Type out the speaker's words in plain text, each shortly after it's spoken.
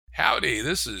Howdy,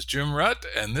 this is Jim Rutt,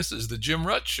 and this is The Jim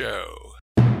Rutt Show.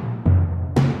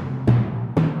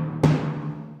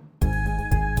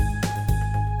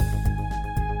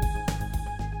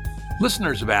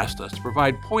 Listeners have asked us to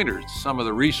provide pointers to some of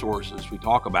the resources we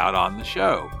talk about on the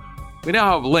show. We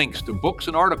now have links to books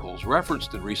and articles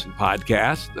referenced in recent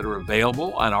podcasts that are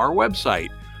available on our website.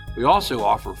 We also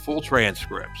offer full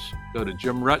transcripts. Go to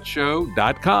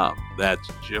jimruttshow.com. That's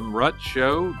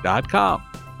jimruttshow.com.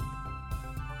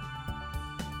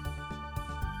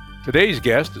 Today's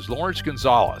guest is Laurence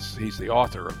Gonzales. He's the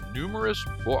author of numerous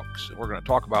books, and we're going to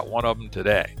talk about one of them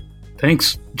today.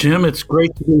 Thanks, Jim. It's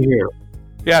great to be here.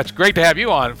 Yeah, it's great to have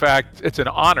you on. In fact, it's an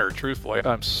honor, truthfully.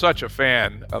 I'm such a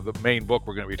fan of the main book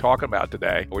we're going to be talking about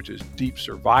today, which is Deep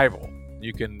Survival.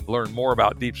 You can learn more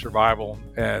about Deep Survival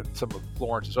and some of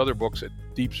Laurence's other books at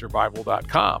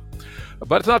deepsurvival.com.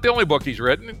 But it's not the only book he's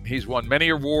written. He's won many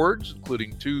awards,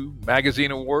 including 2 magazine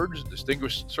awards,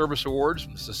 Distinguished Service Awards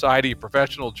from the Society of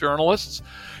Professional Journalists.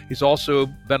 He's also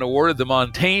been awarded the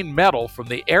Montaigne Medal from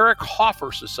the Eric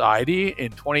Hoffer Society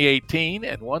in 2018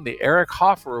 and won the Eric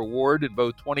Hoffer Award in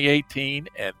both 2018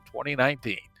 and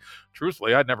 2019.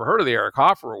 Truthfully, I'd never heard of the Eric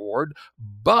Hoffer Award,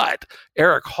 but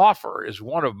Eric Hoffer is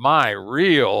one of my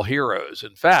real heroes.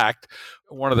 In fact,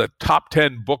 one of the top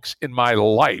 10 books in my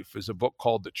life is a book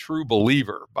called The True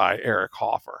Believer by Eric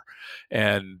Hoffer.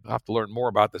 And I'll have to learn more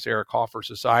about this Eric Hoffer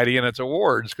Society and its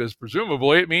awards, because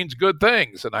presumably it means good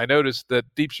things. And I noticed that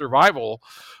Deep Survival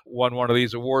won one of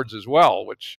these awards as well,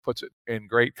 which puts it in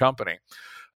great company.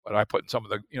 But I put in some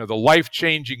of the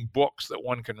life-changing books that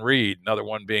one can read. Another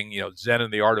one being, Zen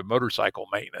and the Art of Motorcycle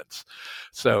Maintenance.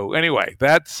 So anyway,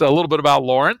 that's a little bit about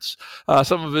Laurence.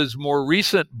 Some of his more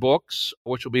recent books,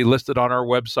 which will be listed on our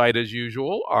website as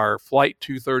usual, are Flight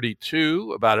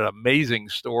 232, about an amazing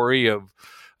story of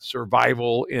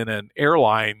survival in an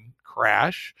airline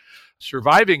crash,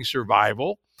 Surviving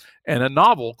Survival, and a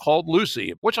novel called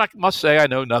Lucy, which I must say I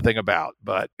know nothing about,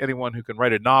 but anyone who can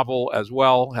write a novel as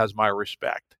well has my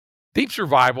respect. Deep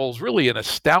Survival is really an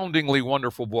astoundingly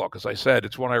wonderful book. As I said,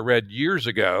 it's one I read years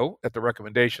ago at the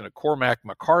recommendation of Cormac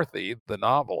McCarthy, the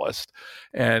novelist,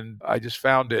 and I just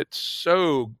found it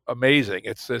so amazing.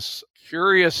 It's this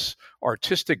curious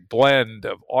artistic blend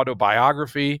of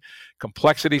autobiography,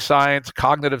 complexity science,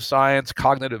 cognitive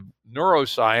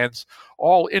neuroscience,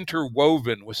 all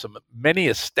interwoven with many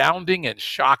astounding and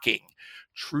shocking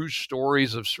true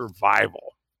stories of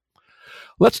survival.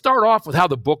 Let's start off with how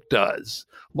the book does.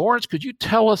 Laurence, could you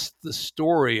tell us the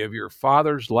story of your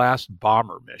father's last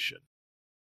bomber mission?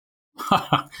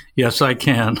 Yes, I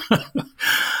can.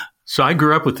 So I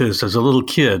grew up with this as a little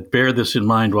kid. Bear this in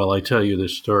mind while I tell you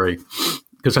this story,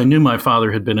 because I knew my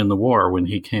father had been in the war. When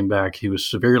he came back, he was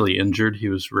severely injured. He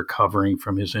was recovering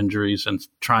from his injuries and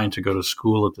trying to go to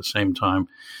school at the same time.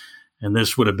 And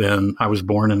this would have been, I was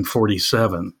born in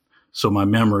 1947. So my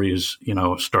memories,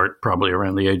 start probably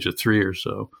around the age of 3 or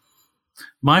so.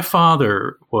 My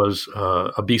father was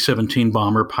a B-17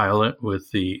 bomber pilot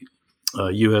with the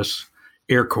U.S.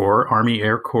 Air Corps, Army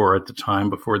Air Corps at the time,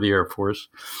 before the Air Force.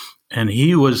 And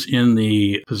he was in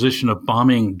the position of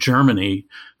bombing Germany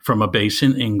from a base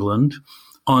in England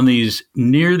on these,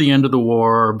 near the end of the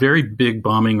war, very big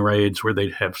bombing raids where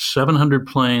they'd have 700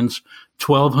 planes,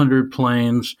 1,200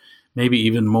 planes, maybe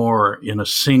even more in a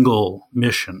single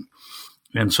mission.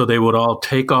 And so they would all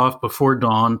take off before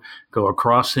dawn, go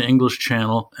across the English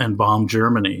Channel, and bomb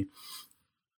Germany.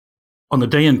 On the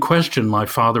day in question, my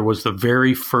father was the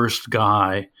very first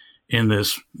guy in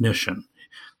this mission.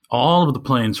 All of the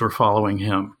planes were following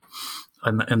him,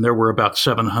 and there were about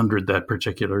 700 that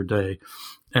particular day.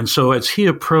 And so as he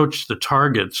approached the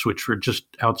targets, which were just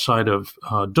outside of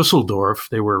Dusseldorf,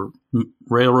 they were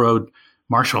railroad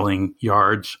marshalling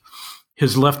yards,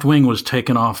 his left wing was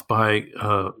taken off by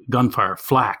gunfire,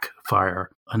 flak fire.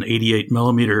 An 88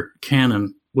 millimeter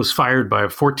cannon was fired by a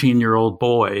 14-year-old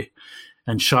boy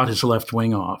and shot his left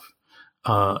wing off.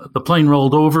 The plane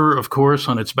rolled over, of course,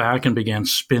 on its back and began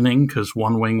spinning because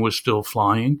one wing was still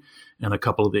flying and a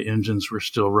couple of the engines were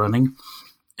still running.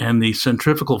 And the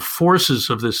centrifugal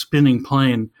forces of this spinning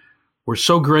plane were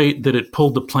so great that it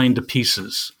pulled the plane to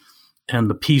pieces. And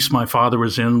the piece my father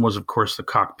was in was, of course, the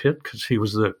cockpit, because he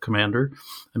was the commander.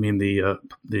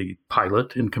 The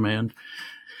pilot in command.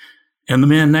 And the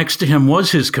man next to him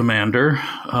was his commander.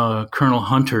 Colonel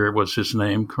Hunter was his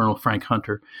name, Colonel Frank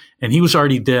Hunter. And he was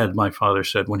already dead, my father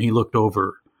said, when he looked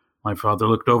over. My father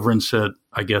looked over and said,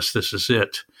 "I guess this is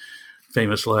it."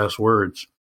 Famous last words.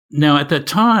 Now, at that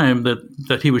time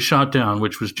that he was shot down,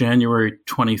 which was January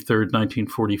 23rd,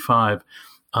 1945,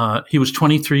 he was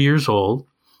 23 years old.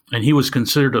 And he was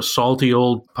considered a salty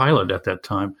old pilot at that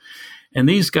time. And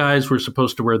these guys were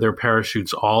supposed to wear their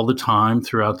parachutes all the time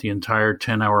throughout the entire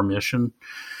 10-hour mission,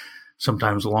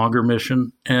 sometimes longer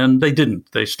mission. And they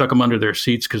didn't. They stuck them under their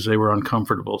seats because they were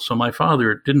uncomfortable. So my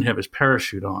father didn't have his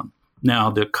parachute on.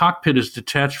 Now, the cockpit is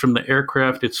detached from the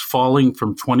aircraft. It's falling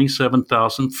from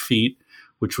 27,000 feet,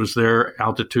 which was their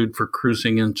altitude for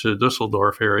cruising into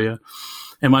Dusseldorf area.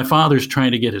 And my father's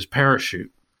trying to get his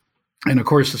parachute. And of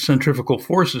course, the centrifugal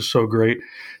force is so great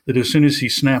that as soon as he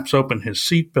snaps open his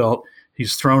seatbelt,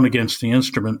 he's thrown against the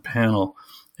instrument panel.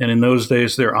 And in those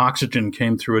days, their oxygen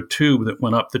came through a tube that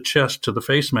went up the chest to the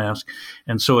face mask.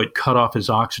 And so it cut off his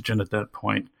oxygen at that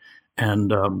point.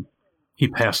 And he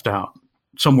passed out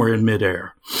somewhere in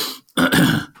midair.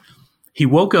 He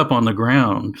woke up on the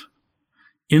ground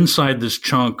inside this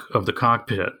chunk of the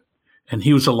cockpit, and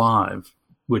he was alive,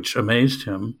 which amazed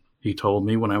him. He told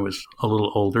me when I was a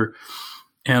little older.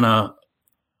 And a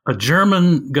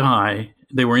German guy,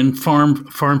 they were in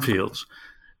farm fields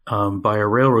by a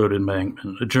railroad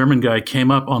embankment. A German guy came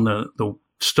up on the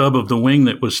stub of the wing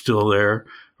that was still there,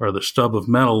 or the stub of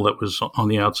metal that was on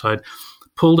the outside,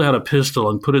 pulled out a pistol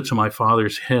and put it to my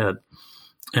father's head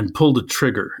and pulled the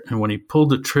trigger. And when he pulled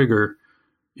the trigger,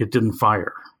 it didn't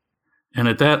fire. And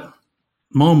at that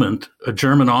moment, a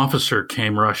German officer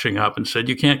came rushing up and said,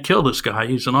 "You can't kill this guy.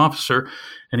 He's an officer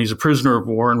and he's a prisoner of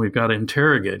war and we've got to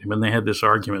interrogate him." And they had this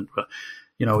argument, but,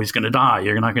 he's going to die.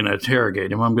 You're not going to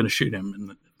interrogate him. I'm going to shoot him.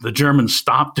 And the Germans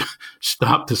stopped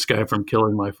this guy from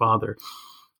killing my father.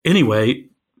 Anyway,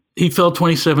 he fell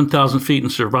 27,000 feet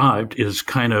and survived is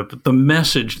kind of the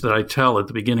message that I tell at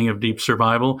the beginning of Deep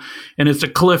Survival. And it's a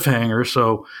cliffhanger.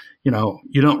 So,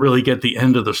 you don't really get the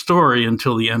end of the story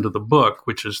until the end of the book,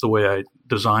 which is the way I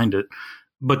designed it.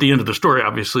 But the end of the story,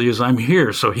 obviously, is I'm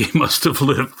here. So he must have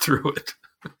lived through it.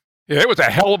 Yeah, it was a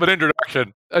hell of an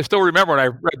introduction. I still remember when I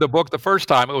read the book the first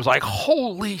time, it was like,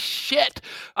 holy shit,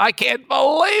 I can't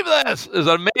believe this. It's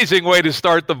an amazing way to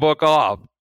start the book off.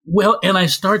 Well, and I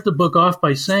start the book off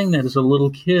by saying that as a little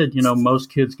kid,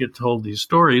 most kids get told these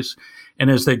stories. And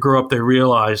as they grow up, they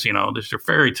realize, these are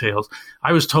fairy tales.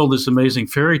 I was told this amazing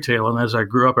fairy tale. And as I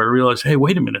grew up, I realized, hey,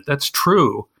 wait a minute, that's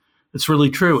true. It's really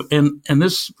true. And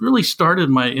this really started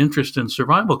my interest in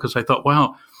survival because I thought,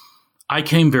 wow, I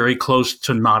came very close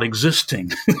to not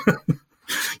existing.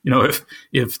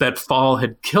 If that fall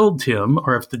had killed him,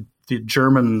 or if the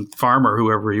German farmer,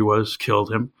 whoever he was,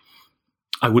 killed him,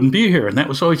 I wouldn't be here. And that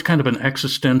was always kind of an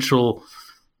existential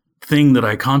thing that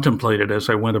I contemplated as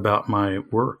I went about my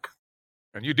work.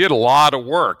 And you did a lot of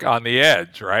work on the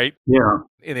edge, right? Yeah.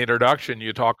 In the introduction,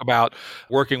 you talk about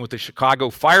working with the Chicago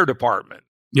Fire Department.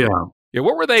 Yeah. Yeah.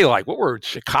 What were they like? What were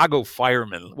Chicago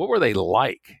firemen? What were they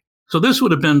like? So this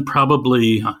would have been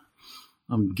probably,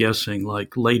 I'm guessing,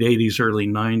 like late 80s, early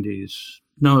 90s.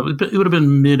 No, it would have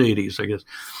been mid 80s, I guess.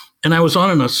 And I was on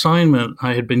an assignment.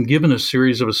 I had been given a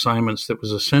series of assignments that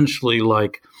was essentially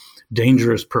like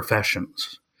dangerous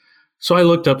professions. So I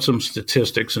looked up some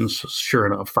statistics, and sure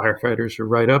enough, firefighters are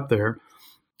right up there.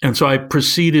 And so I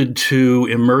proceeded to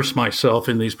immerse myself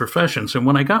in these professions. And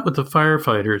when I got with the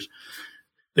firefighters,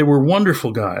 they were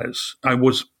wonderful guys. I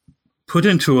was put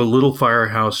into a little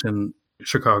firehouse in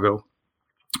Chicago,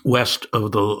 west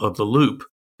of the Loop,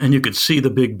 and you could see the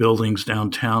big buildings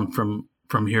downtown from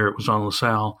here. It was on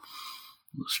LaSalle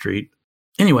Street.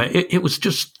 Anyway, it was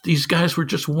just, these guys were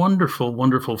just wonderful,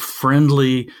 wonderful,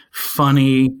 friendly,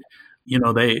 funny.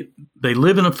 They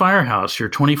live in a firehouse. You're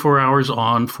 24 hours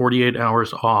on, 48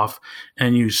 hours off,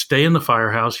 and you stay in the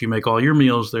firehouse. You make all your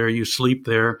meals there. You sleep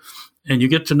there, and you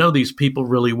get to know these people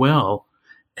really well.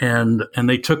 And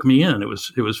they took me in. It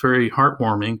was very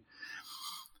heartwarming.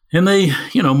 And they,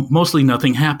 mostly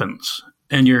nothing happens.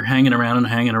 And you're hanging around,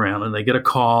 and they get a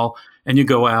call, and you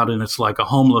go out, and it's like a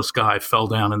homeless guy fell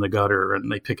down in the gutter,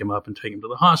 and they pick him up and take him to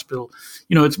the hospital.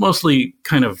 It's mostly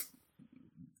kind of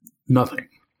nothing.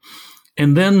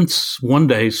 And then one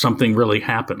day something really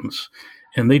happens,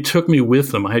 and they took me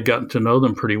with them. I had gotten to know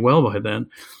them pretty well by then.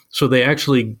 So they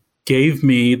actually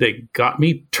got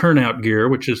me turnout gear,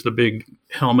 which is the big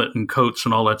helmet and coats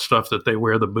and all that stuff that they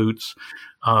wear, the boots.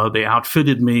 They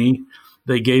outfitted me.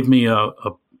 They gave me a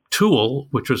tool,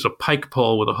 which was a pike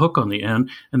pole with a hook on the end,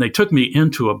 and they took me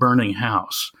into a burning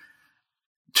house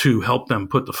to help them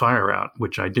put the fire out,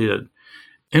 which I did.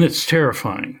 And it's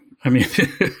terrifying. I mean,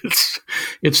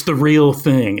 it's the real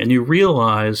thing. And I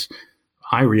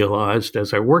realized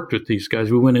as I worked with these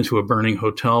guys, we went into a burning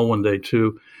hotel one day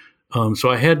too.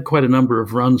 So I had quite a number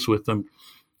of runs with them.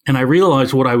 And I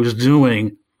realized what I was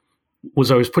doing was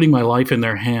I was putting my life in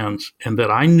their hands, and that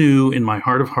I knew in my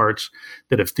heart of hearts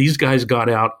that if these guys got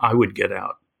out, I would get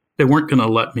out. They weren't going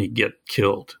to let me get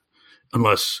killed.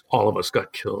 unless all of us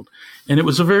got killed. And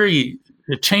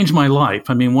it changed my life.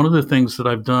 I mean, one of the things that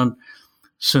I've done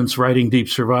since writing Deep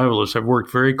Survival is I've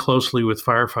worked very closely with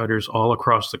firefighters all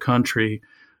across the country,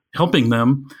 helping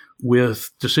them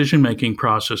with decision-making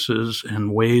processes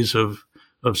and ways of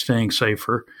staying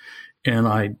safer. And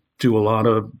I do a lot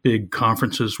of big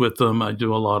conferences with them. I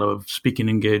do a lot of speaking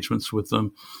engagements with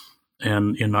them.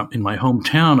 And in my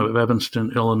hometown of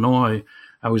Evanston, Illinois,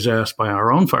 I was asked by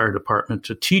our own fire department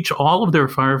to teach all of their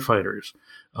firefighters.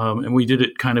 And we did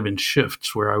it kind of in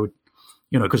shifts where I would,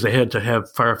 because they had to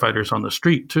have firefighters on the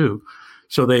street too.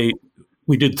 So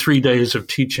we did 3 days of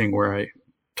teaching where I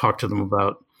talked to them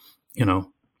about,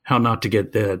 how not to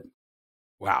get dead.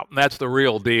 Wow. And that's the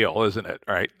real deal, isn't it?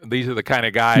 Right. These are the kind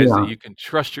of guys that you can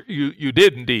trust you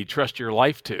did indeed trust your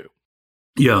life to.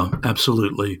 Yeah,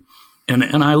 absolutely.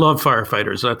 And I love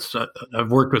firefighters.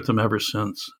 I've worked with them ever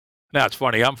since. Now, it's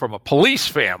funny, I'm from a police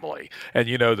family, and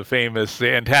the famous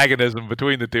antagonism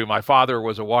between the two. My father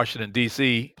was a Washington,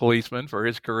 D.C. policeman for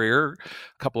his career.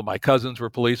 A couple of my cousins were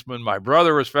policemen. My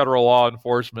brother was federal law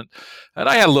enforcement, and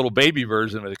I had a little baby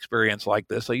version of an experience like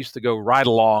this. I used to go ride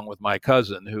along with my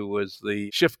cousin, who was the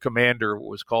shift commander, what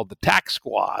was called the TAC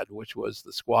squad, which was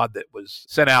the squad that was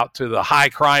sent out to the high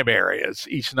crime areas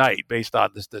each night based on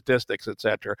the statistics, et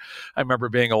cetera. I remember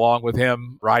being along with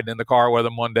him, riding in the car with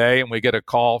him one day, and we get a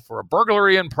call for a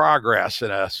burglary in progress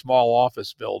in a small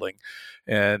office building.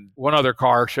 And one other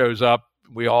car shows up.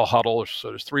 We all huddle. So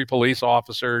there's 3 police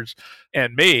officers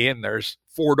and me, and there's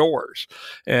 4 doors.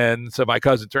 And so my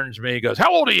cousin turns to me, he goes,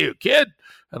 "How old are you, kid?"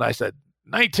 And I said,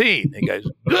 19. He goes,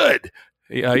 "Good.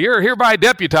 You're hereby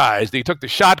deputized." He took the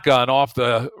shotgun off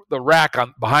the rack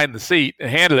behind the seat and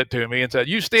handed it to me and said,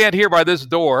 "You stand here by this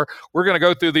door. We're going to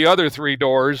go through the other 3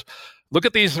 doors. Look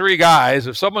at these 3 guys.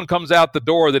 If someone comes out the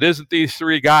door that isn't these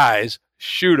 3 guys,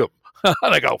 shoot them."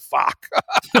 And I go, fuck.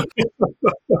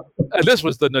 And this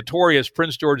was the notorious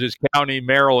Prince George's County,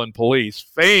 Maryland police,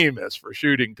 famous for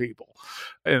shooting people.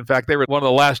 In fact, they were one of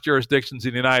the last jurisdictions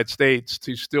in the United States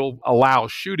to still allow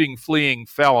shooting fleeing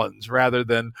felons rather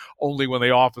than only when the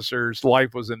officer's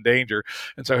life was in danger.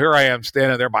 And so here I am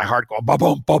standing there, my heart going,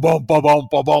 ba-boom, ba-boom, ba-boom,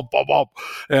 ba-boom, ba-boom.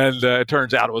 And it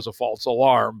turns out it was a false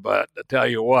alarm. But I tell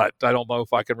you what, I don't know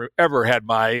if I can ever had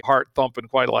my heart thumping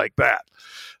quite like that.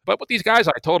 But with these guys,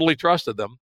 I totally trusted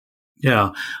them.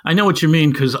 Yeah, I know what you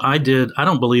mean, because I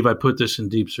don't believe I put this in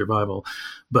Deep Survival,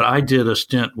 but I did a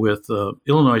stint with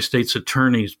Illinois State's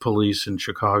Attorney's Police in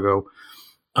Chicago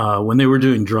when they were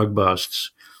doing drug busts.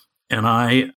 And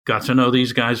I got to know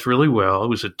these guys really well. It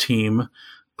was a team,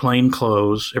 plain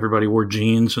clothes. Everybody wore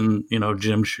jeans and,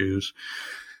 gym shoes.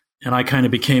 And I kind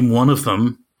of became one of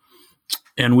them.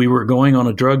 And we were going on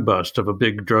a drug bust of a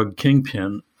big drug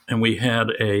kingpin. And we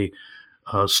had a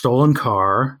stolen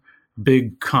car,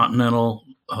 big Continental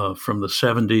from the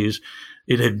 70s.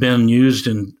 It had been used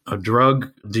in a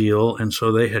drug deal, and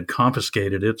so they had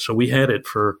confiscated it. So we had it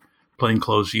for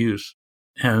plainclothes use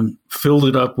and filled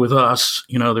it up with us.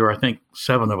 There were, I think,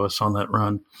 7 of us on that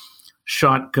run.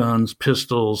 Shotguns,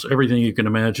 pistols, everything you can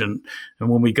imagine. And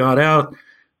when we got out,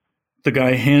 the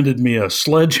guy handed me a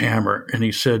sledgehammer, and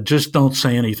he said, "Just don't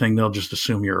say anything. They'll just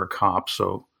assume you're a cop,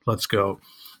 so let's go."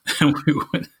 And we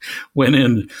went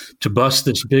in to bust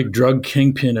this big drug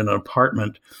kingpin in an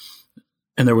apartment,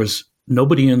 and there was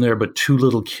nobody in there but 2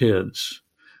 little kids.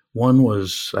 One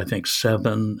was, I think,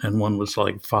 7, and one was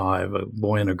like 5, a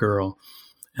boy and a girl.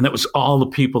 And that was all the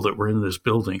people that were in this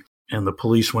building. And the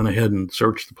police went ahead and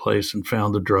searched the place and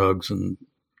found the drugs and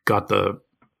got the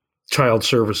child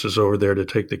services over there to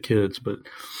take the kids. But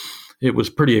it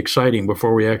was pretty exciting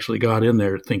before we actually got in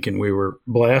there, thinking we were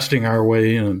blasting our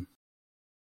way in.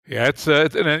 Yeah, it's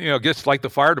just like the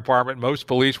fire department, most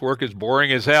police work is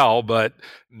boring as hell, but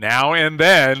now and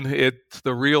then it's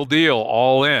the real deal,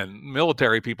 all in.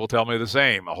 Military people tell me the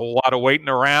same. A whole lot of waiting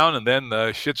around and then the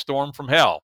shitstorm from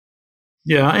hell.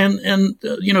 Yeah, and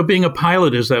being a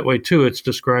pilot is that way too. It's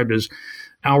described as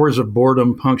hours of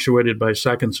boredom punctuated by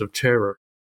seconds of terror.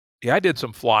 Yeah, I did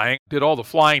some flying, did all the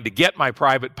flying to get my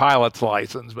private pilot's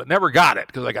license, but never got it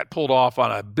because I got pulled off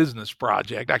on a business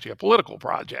project, actually a political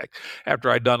project. After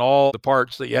I'd done all the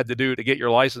parts that you had to do to get your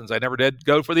license, I never did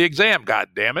go for the exam, God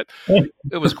damn it.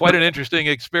 It was quite an interesting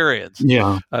experience.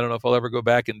 Yeah. I don't know if I'll ever go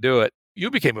back and do it.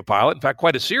 You became a pilot, in fact,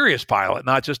 quite a serious pilot,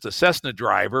 not just a Cessna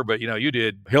driver, but, you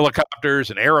did helicopters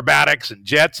and aerobatics and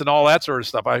jets and all that sort of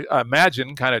stuff. I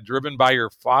imagine kind of driven by your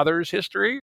father's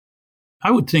history. I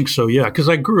would think so, yeah, because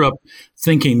I grew up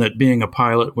thinking that being a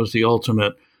pilot was the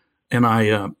ultimate, and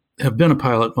I have been a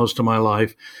pilot most of my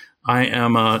life. I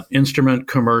am an instrument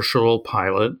commercial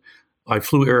pilot. I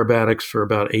flew aerobatics for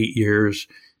about 8 years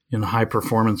in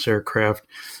high-performance aircraft.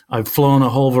 I've flown a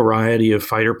whole variety of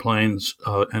fighter planes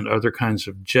and other kinds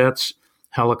of jets,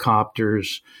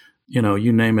 helicopters,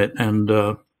 you name it. And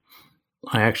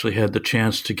I actually had the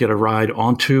chance to get a ride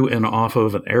onto and off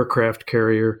of an aircraft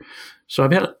carrier. So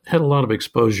I've had a lot of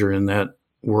exposure in that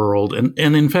world. And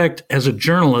in fact, as a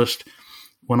journalist,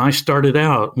 when I started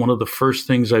out, one of the first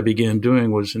things I began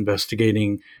doing was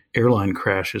investigating airline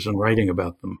crashes and writing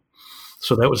about them.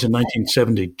 So that was in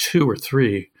 1972 or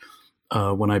 3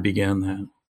 when I began that.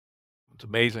 It's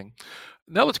amazing.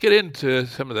 Now let's get into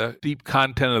some of the deep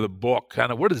content of the book.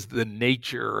 Kind of what is the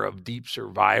nature of deep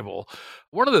survival?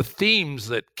 One of the themes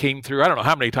that came through, I don't know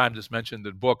how many times it's mentioned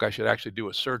in the book. I should actually do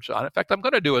a search on it. In fact, I'm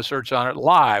going to do a search on it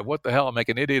live. What the hell? I'll make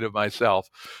an idiot of myself.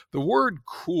 The word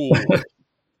cool.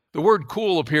 The word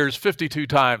cool appears 52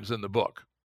 times in the book.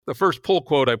 The first pull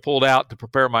quote I pulled out to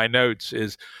prepare my notes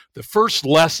is, "The first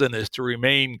lesson is to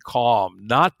remain calm,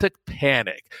 not to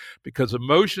panic, because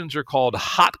emotions are called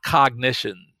hot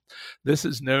cognition. This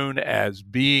is known as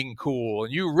being cool."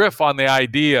 And you riff on the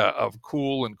idea of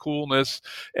cool and coolness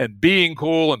and being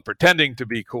cool and pretending to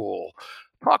be cool.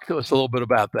 Talk to us a little bit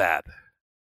about that.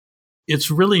 It's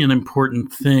really an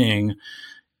important thing,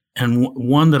 and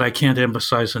one that I can't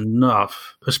emphasize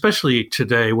enough, especially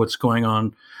today, what's going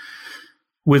on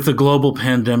with the global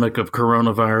pandemic of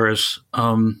coronavirus.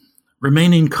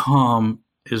 Remaining calm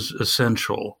is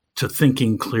essential to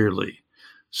thinking clearly.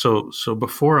 So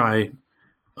before I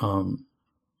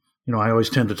always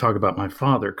tend to talk about my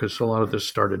father because a lot of this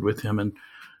started with him. And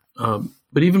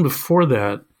but even before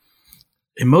that,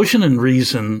 emotion and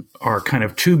reason are kind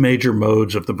of two major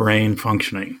modes of the brain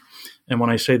functioning. And when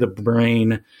I say the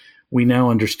brain, we now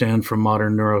understand from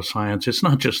modern neuroscience, it's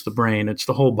not just the brain, it's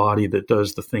the whole body that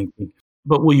does the thinking.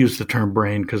 But we'll use the term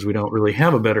brain because we don't really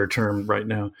have a better term right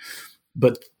now.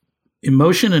 But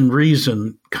emotion and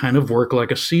reason kind of work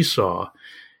like a seesaw.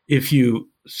 If you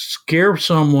scare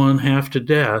someone half to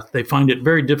death, they find it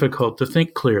very difficult to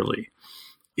think clearly.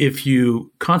 If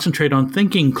you concentrate on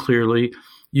thinking clearly,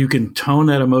 you can tone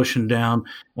that emotion down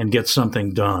and get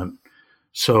something done.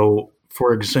 So,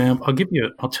 for example,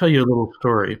 I'll tell you a little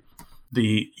story.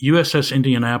 The USS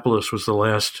Indianapolis was the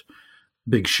last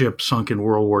big ship sunk in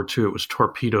World War II. It was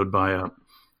torpedoed by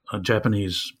a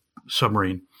Japanese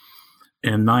submarine,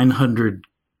 and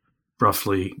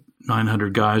roughly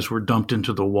 900 guys were dumped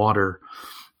into the water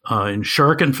in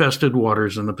shark-infested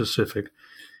waters in the Pacific,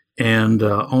 and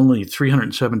only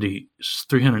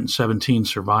 317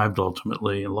 survived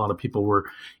ultimately. A lot of people were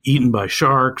eaten by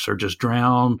sharks or just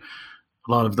drowned.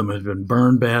 A lot of them had been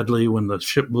burned badly when the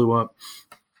ship blew up.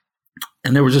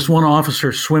 And there was just one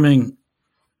officer swimming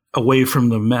away from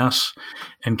the mess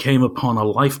and came upon a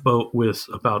lifeboat with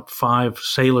about 5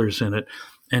 sailors in it.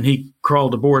 And he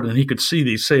crawled aboard, and he could see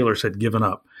these sailors had given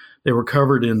up. They were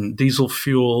covered in diesel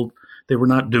fuel. They were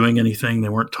not doing anything. They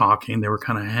weren't talking. They were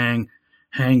kind of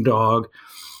hang dog.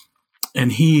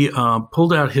 And he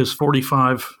pulled out his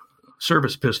 .45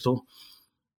 service pistol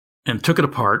and took it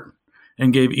apart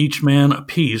and gave each man a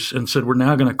piece and said, "We're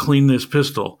now going to clean this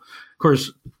pistol." Of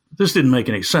course, this didn't make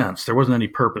any sense. There wasn't any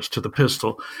purpose to the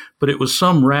pistol, but it was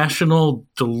some rational,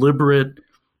 deliberate,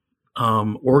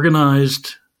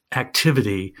 organized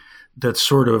activity that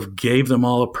sort of gave them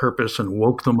all a purpose and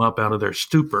woke them up out of their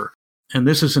stupor. And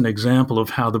this is an example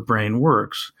of how the brain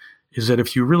works, is that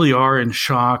if you really are in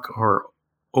shock or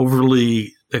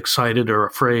overly excited or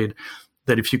afraid,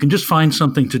 that if you can just find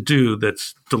something to do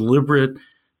that's deliberate,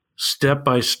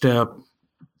 step-by-step,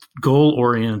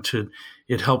 goal-oriented,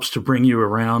 it helps to bring you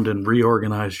around and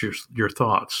reorganize your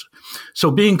thoughts.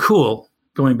 So being cool,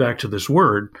 going back to this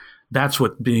word, that's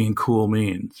what being cool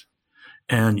means.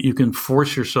 And you can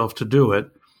force yourself to do it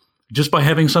just by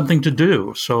having something to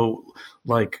do. So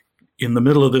like in the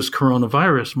middle of this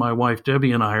coronavirus, my wife,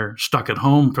 Debbie, and I are stuck at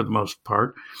home for the most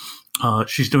part.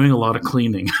 She's doing a lot of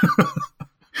cleaning.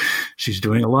 She's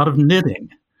doing a lot of knitting.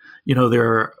 There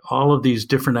are all of these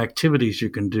different activities you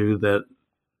can do that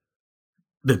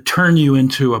turn you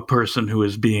into a person who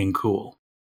is being cool.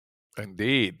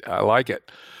 Indeed. I like it.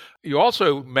 You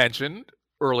also mentioned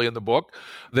early in the book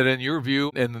that in your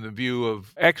view and in the view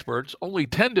of experts, only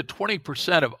 10 to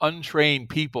 20% of untrained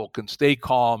people can stay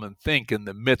calm and think in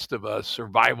the midst of a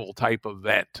survival type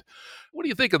event. What do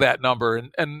you think of that number?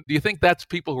 And do you think that's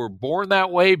people who are born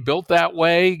that way, built that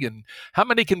way? And how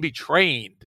many can be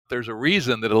trained? There's a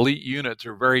reason that elite units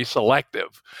are very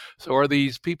selective. So are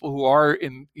these people who are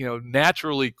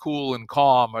naturally cool and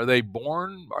calm, are they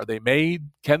born? Are they made?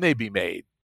 Can they be made?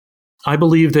 I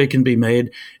believe they can be made,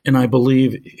 and I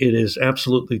believe it is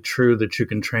absolutely true that you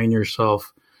can train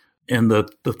yourself. And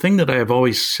the thing that I have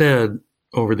always said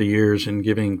over the years in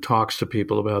giving talks to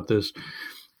people about this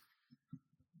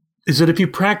is that if you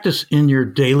practice in your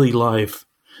daily life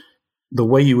the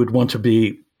way you would want to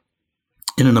be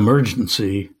in an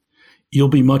emergency, you'll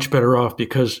be much better off,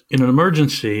 because in an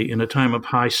emergency, in a time of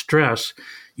high stress,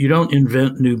 you don't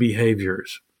invent new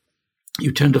behaviors.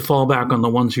 You tend to fall back on the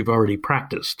ones you've already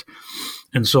practiced.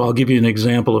 And so I'll give you an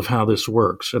example of how this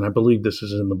works, and I believe this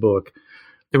is in the book.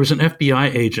 There was an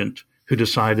FBI agent who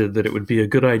decided that it would be a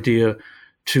good idea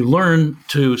to learn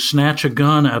to snatch a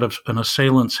gun out of an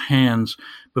assailant's hands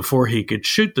before he could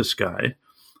shoot this guy.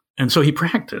 And so he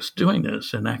practiced doing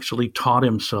this and actually taught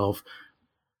himself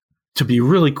to be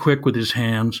really quick with his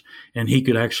hands, and he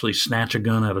could actually snatch a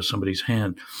gun out of somebody's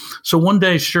hand. So one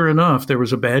day, sure enough, there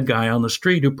was a bad guy on the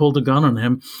street who pulled a gun on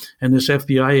him, and this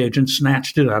FBI agent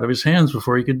snatched it out of his hands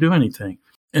before he could do anything.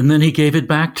 And then he gave it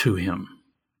back to him.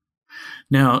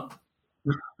 Now,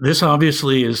 this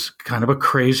obviously is kind of a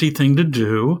crazy thing to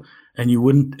do, and you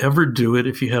wouldn't ever do it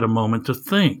if you had a moment to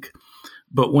think.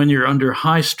 But when you're under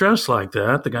high stress like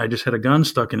that, the guy just had a gun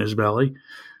stuck in his belly,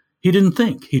 he didn't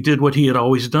think. He did what he had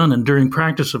always done. And during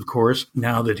practice, of course,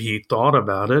 now that he thought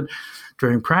about it,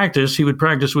 during practice, he would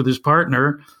practice with his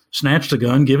partner, snatch the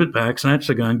gun, give it back, snatch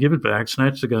the gun, give it back,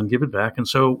 snatch the gun, give it back. And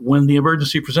so when the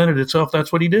emergency presented itself,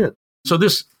 that's what he did. So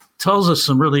this tells us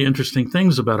some really interesting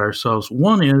things about ourselves.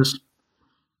 One is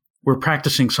we're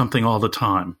practicing something all the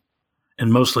time,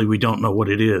 and mostly we don't know what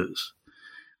it is.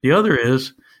 The other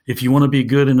is, if you want to be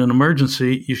good in an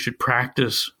emergency, you should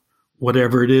practice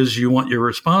whatever it is you want your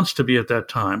response to be at that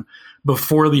time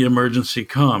before the emergency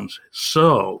comes.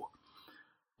 So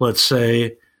let's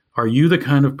say, are you the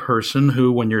kind of person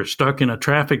who, when you're stuck in a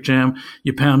traffic jam,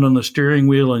 you pound on the steering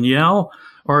wheel and yell?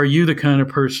 Or are you the kind of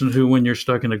person who, when you're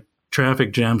stuck in a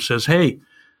traffic jam, says, hey,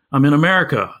 I'm in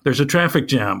America, there's a traffic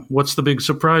jam, what's the big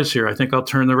surprise here? I think I'll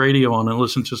turn the radio on and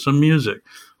listen to some music,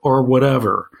 or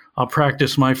whatever. I'll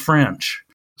practice my French.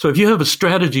 So if you have a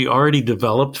strategy already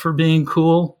developed for being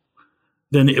cool,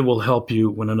 then it will help you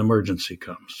when an emergency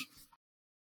comes.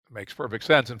 Makes perfect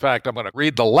sense. In fact, I'm going to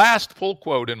read the last full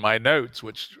quote in my notes,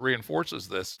 which reinforces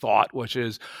this thought, which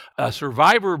is, a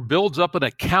survivor builds up an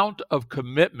account of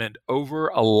commitment over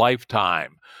a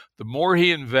lifetime. The more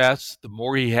he invests, the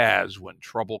more he has when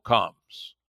trouble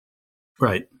comes.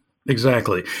 Right,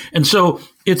 exactly. And so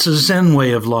it's a Zen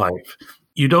way of life.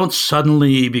 You don't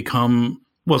suddenly become,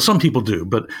 well, some people do,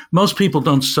 but most people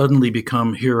don't suddenly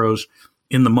become heroes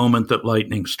in the moment that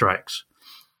lightning strikes.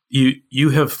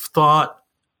 You have thought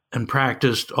and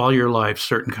practiced all your life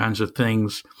certain kinds of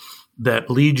things that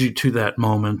lead you to that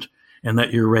moment, and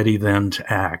that you're ready then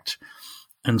to act.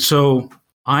 And so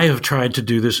I have tried to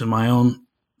do this in my own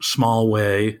small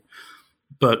way,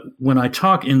 but when I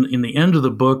talk in the end of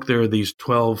the book, there are these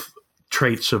 12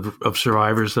 traits of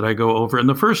survivors that I go over. And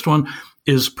the first one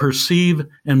is perceive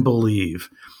and believe.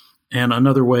 And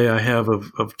another way I have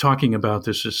of talking about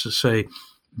this is to say,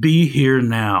 be here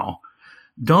now.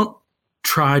 Don't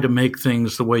try to make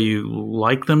things the way you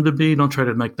like them to be. Don't try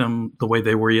to make them the way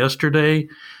they were yesterday.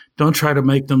 Don't try to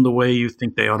make them the way you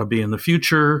think they ought to be in the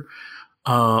future,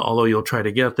 although you'll try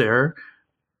to get there.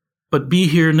 But be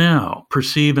here now.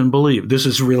 Perceive and believe. This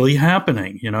is really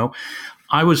happening, you know.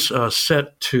 I was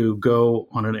set to go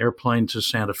on an airplane to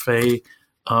Santa Fe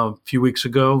a few weeks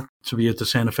ago to be at the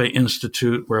Santa Fe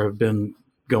Institute, where I've been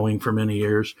going for many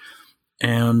years.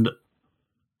 And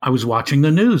I was watching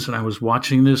the news, and I was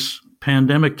watching this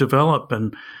pandemic develop,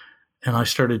 and I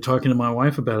started talking to my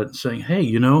wife about it and saying, hey,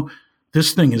 you know,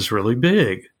 this thing is really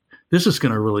big. This is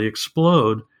going to really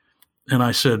explode. And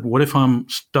I said, what if I'm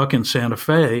stuck in Santa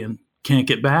Fe and can't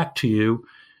get back to you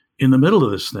in the middle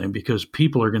of this thing because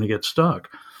people are going to get stuck?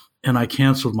 And I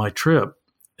canceled my trip,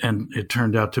 and it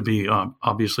turned out to be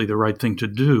obviously the right thing to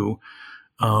do.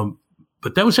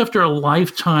 But that was after a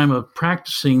lifetime of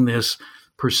practicing this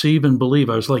perceive and believe.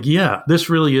 I was like, yeah, this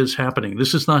really is happening.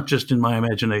 This is not just in my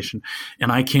imagination,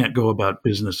 and I can't go about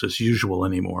business as usual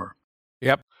anymore.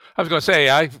 Yep. I was going to say,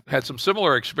 I've had some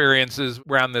similar experiences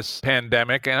around this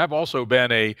pandemic, and I've also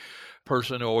been a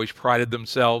person who always prided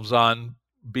themselves on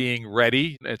being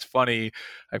ready. It's funny,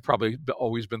 I've probably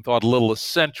always been thought a little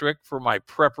eccentric for my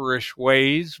prepperish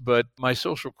ways, but my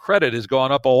social credit has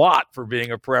gone up a lot for being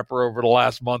a prepper over the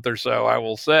last month or so, I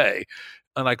will say.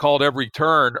 And I called every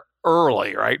turn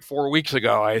early, right? 4 weeks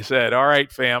ago, I said, all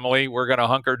right, family, we're going to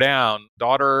hunker down.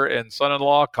 Daughter and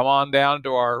son-in-law, come on down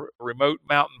to our remote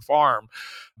mountain farm,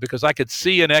 because I could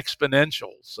see in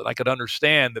exponentials, and I could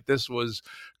understand that this was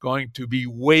going to be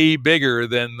way bigger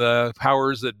than the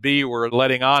powers that be were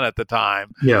letting on at the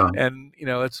time. Yeah. And, you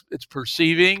know, it's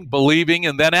perceiving, believing,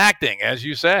 and then acting, as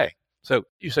you say. So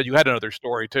you said you had another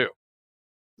story too.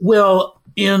 Well,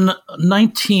 in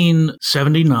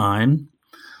 1979,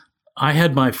 I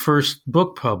had my first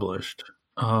book published,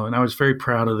 and I was very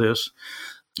proud of this.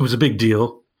 It was a big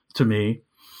deal to me.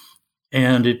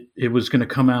 And it was going to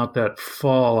come out that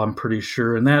fall, I'm pretty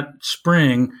sure. And that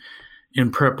spring,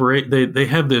 in preparation, they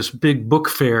have this big book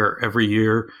fair every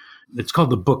year. It's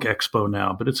called the Book Expo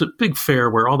now, but it's a big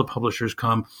fair where all the publishers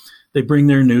come. They bring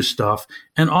their new stuff,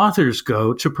 and authors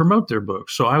go to promote their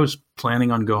books. So I was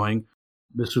planning on going.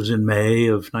 This was in May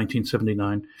of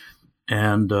 1979.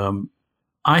 And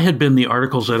I had been the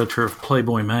articles editor of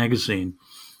Playboy magazine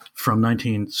from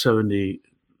 1970,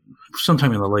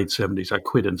 sometime in the late 70s. I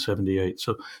quit in 78.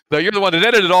 So Now, you're the one that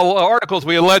edited all the articles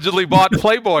we allegedly bought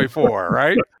Playboy for,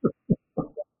 right?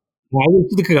 I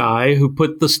was the guy who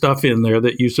put the stuff in there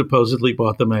that you supposedly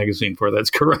bought the magazine for. That's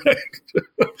correct.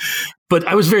 But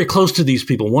I was very close to these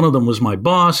people. One of them was my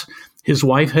boss. His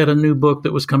wife had a new book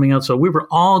that was coming out. So we were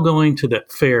all going to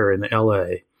that fair in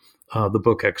LA, the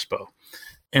Book Expo.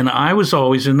 And I was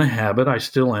always in the habit, I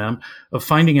still am, of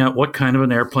finding out what kind of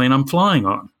an airplane I'm flying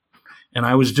on. And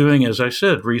I was doing, as I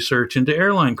said, research into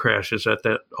airline crashes at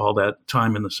all that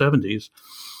time in the 70s.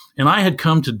 And I had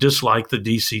come to dislike the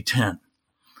DC-10.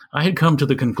 I had come to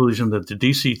the conclusion that the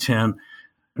DC-10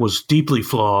 was deeply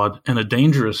flawed and a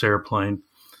dangerous airplane.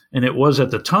 And it was,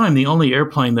 at the time, the only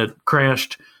airplane that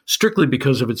crashed strictly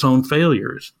because of its own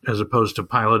failures, as opposed to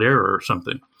pilot error or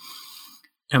something.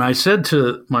 And I said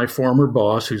to my former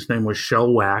boss, whose name was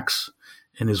Shell Wax,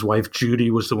 and his wife Judy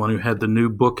was the one who had the new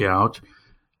book out,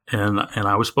 and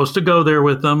I was supposed to go there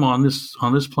with them on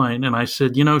this plane. And I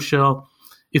said, Shell,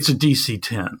 it's a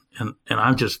DC-10, and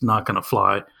I'm just not going to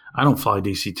fly. I don't fly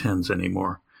DC-10s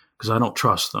anymore because I don't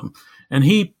trust them. And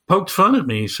he poked fun at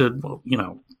me. He said, well,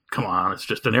 come on, it's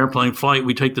just an airplane flight.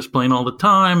 We take this plane all the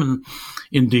time. And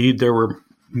indeed, there were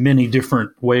many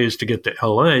different ways to get to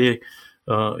LA.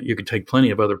 You could take plenty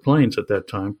of other planes at that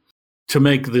time. To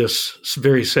make this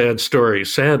very sad story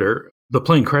sadder, the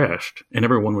plane crashed and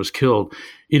everyone was killed.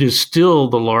 It is still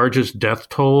the largest death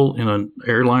toll in an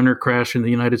airliner crash in the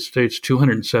United States.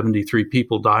 273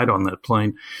 people died on that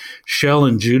plane. Shell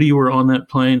and Judy were on that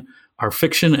plane. Our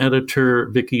fiction editor,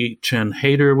 Vicki Chen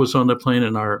Hader, was on the plane,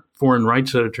 and our foreign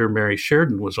rights editor, Mary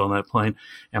Sheridan, was on that plane.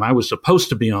 And I was supposed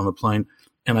to be on the plane,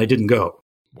 and I didn't go.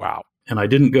 Wow. And I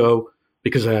didn't go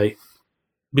because I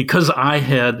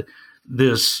had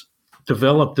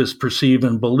developed this perceive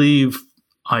and believe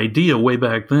idea way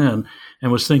back then,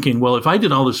 and was thinking, well, if I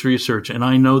did all this research and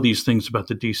I know these things about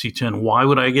the DC-10, why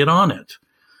would I get on it?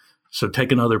 So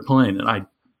take another plane. And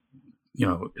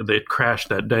it crashed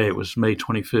that day. It was May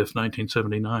 25th,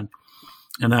 1979.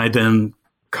 And I then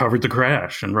covered the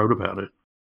crash and wrote about it.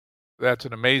 That's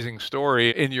an amazing story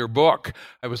in your book.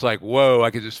 I was like, whoa,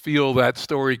 I could just feel that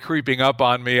story creeping up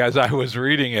on me as I was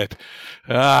reading it.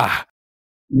 Yeah.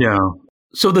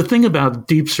 So the thing about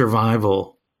deep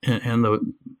survival and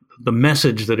the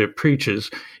message that it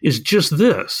preaches is just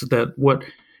this, that what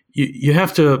you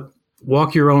have to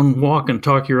walk your own walk and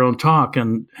talk your own talk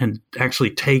and actually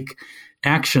take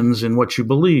actions in what you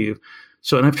believe.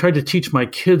 So, and I've tried to teach my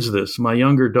kids this. My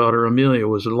younger daughter, Amelia,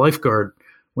 was a lifeguard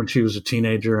when she was a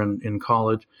teenager and in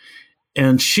college.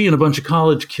 And she and a bunch of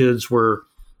college kids were,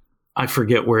 I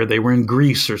forget where, they were in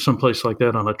Greece or someplace like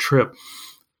that on a trip.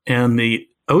 And the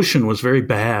ocean was very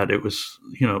bad. It was,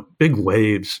 big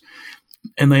waves.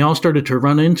 And they all started to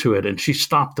run into it. And she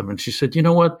stopped them and she said, you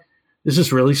know what? This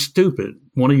is really stupid.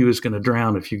 One of you is going to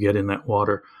drown if you get in that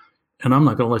water. And I'm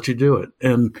not going to let you do it.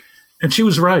 And she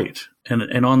was right.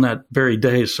 And on that very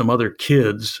day, some other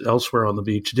kids elsewhere on the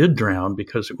beach did drown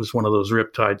because it was one of those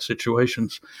riptide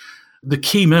situations. The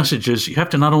key message is you have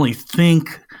to not only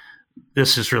think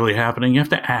this is really happening, you have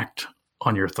to act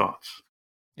on your thoughts.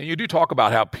 And you do talk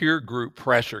about how peer group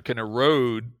pressure can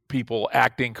erode people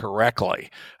acting correctly.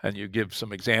 And you give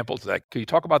some examples of that. Can you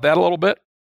talk about that a little bit?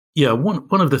 Yeah,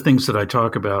 one of the things that I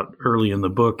talk about early in the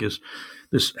book is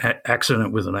this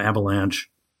accident with an avalanche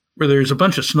where there's a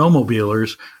bunch of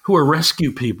snowmobilers who are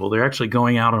rescue people. They're actually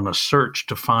going out on a search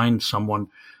to find someone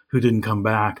who didn't come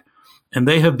back. And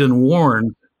they have been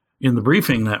warned in the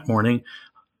briefing that morning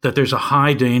that there's a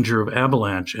high danger of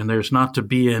avalanche and there's not to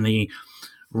be any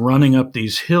running up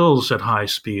these hills at high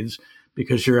speeds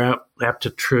because you're apt to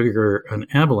trigger an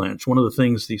avalanche. One of the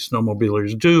things these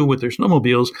snowmobilers do with their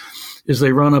snowmobiles is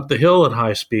they run up the hill at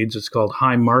high speeds. It's called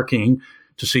high marking,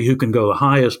 to see who can go the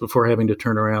highest before having to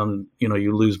turn around and,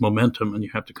 you lose momentum and you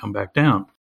have to come back down.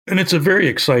 And it's a very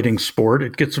exciting sport.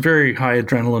 It gets very high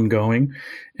adrenaline going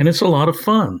and it's a lot of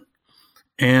fun.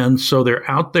 And so they're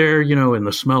out there, in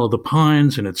the smell of the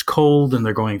pines and it's cold and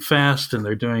they're going fast and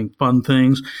they're doing fun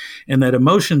things. And that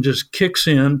emotion just kicks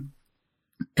in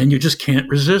and you just can't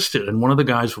resist it. And one of the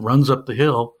guys runs up the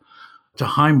hill to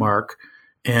high mark,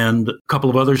 and a couple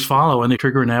of others follow, and they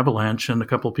trigger an avalanche, and a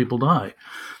couple of people die.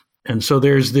 And so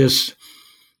there's this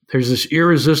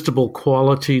irresistible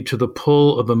quality to the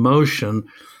pull of emotion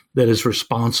that is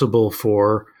responsible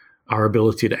for our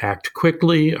ability to act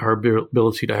quickly, our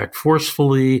ability to act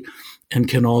forcefully, and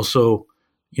can also,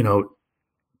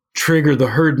 trigger the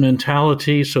herd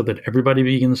mentality so that everybody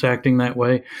begins acting that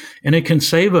way. And it can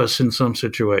save us in some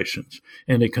situations,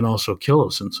 and it can also kill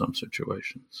us in some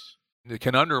situations. It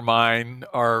can undermine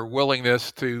our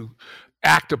willingness to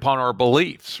act upon our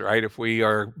beliefs, right? If we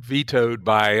are vetoed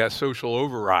by a social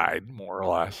override, more or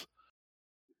less.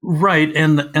 Right.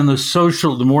 And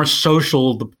the more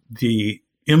social the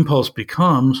impulse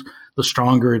becomes, the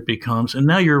stronger it becomes. And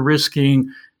now you're risking,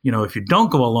 if you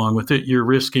don't go along with it, you're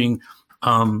risking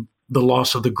the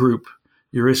loss of the group.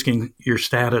 You're risking your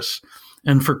status.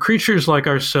 And for creatures like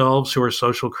ourselves, who are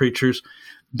social creatures,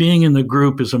 being in the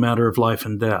group is a matter of life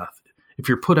and death. If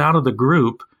you're put out of the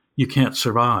group, you can't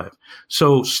survive.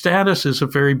 So status is a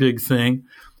very big thing.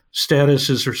 Status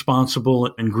is responsible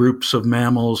in groups of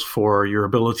mammals for your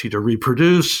ability to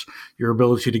reproduce, your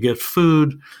ability to get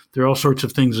food. There are all sorts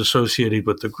of things associated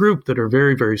with the group that are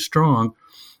very, very strong.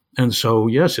 And so,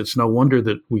 yes, it's no wonder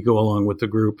that we go along with the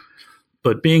group.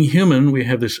 But being human, we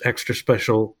have this extra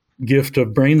special gift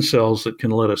of brain cells that can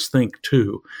let us think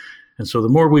too. And so the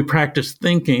more we practice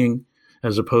thinking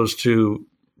as opposed to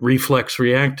reflex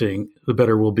reacting, the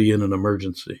better we'll be in an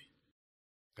emergency.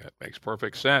 That makes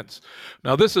perfect sense.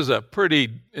 Now, this is a pretty,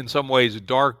 in some ways,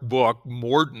 dark book,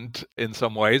 mordant in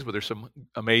some ways, but there's some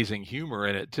amazing humor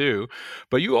in it too.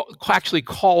 But you actually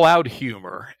call out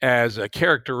humor as a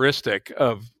characteristic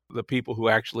of the people who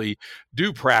actually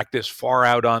do practice far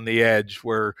out on the edge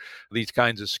where these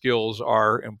kinds of skills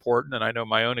are important. And I know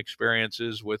my own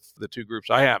experiences with the two groups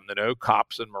I happen to know,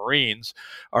 cops and Marines,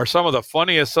 are some of the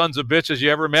funniest sons of bitches you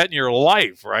ever met in your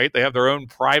life, right? They have their own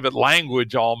private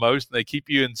language almost, and they keep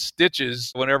you in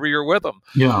stitches whenever you're with them.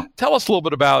 Yeah. Tell us a little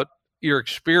bit about your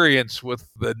experience with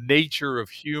the nature of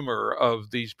humor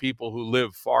of these people who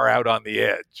live far out on the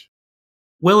edge.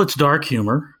 Well, it's dark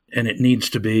humor, and it needs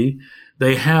to be.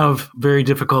 They have very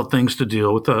difficult things to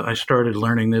deal with. I started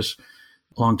learning this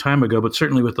a long time ago, but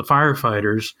certainly with the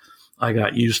firefighters, I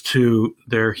got used to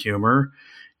their humor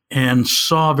and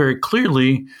saw very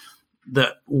clearly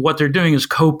that what they're doing is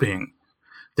coping.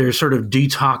 They're sort of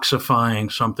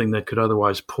detoxifying something that could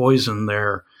otherwise poison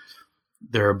their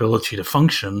ability to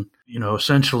function,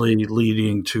 essentially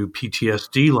leading to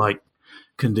PTSD-like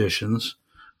conditions.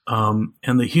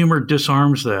 And the humor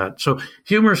disarms that. So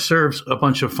humor serves a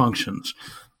bunch of functions,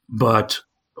 but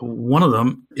one of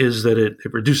them is that it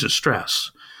reduces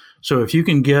stress. So if you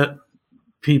can get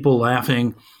people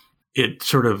laughing, it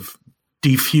sort of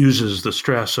defuses the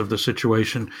stress of the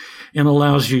situation and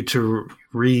allows you to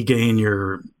regain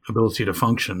your ability to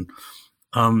function.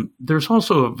 There's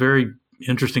also a very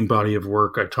interesting body of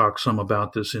work. I talk some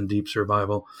about this in Deep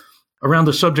Survival around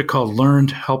the subject called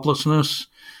learned helplessness.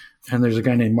 And there's a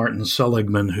guy named Martin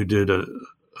Seligman who did a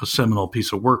seminal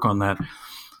piece of work on that.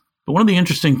 But one of the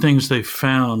interesting things they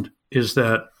found is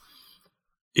that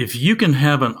if you can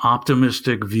have an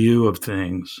optimistic view of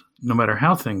things, no matter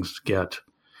how things get,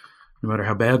 no matter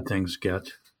how bad things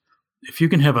get, if you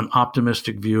can have an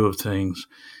optimistic view of things,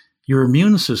 your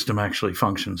immune system actually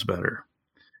functions better.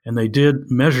 And they did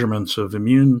measurements of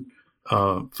immune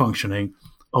functioning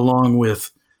along with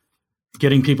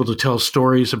getting people to tell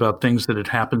stories about things that had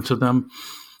happened to them.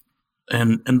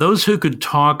 And those who could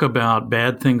talk about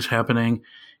bad things happening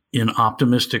in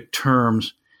optimistic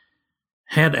terms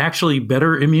had actually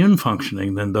better immune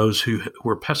functioning than those who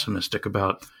were pessimistic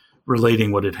about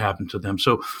relating what had happened to them.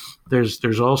 So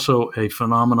there's also a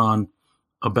phenomenon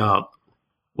about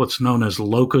what's known as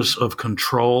locus of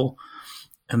control.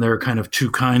 And there are kind of two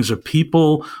kinds of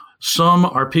people. Some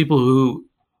are people who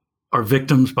are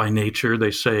victims by nature.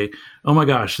 They say, oh my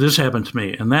gosh, this happened to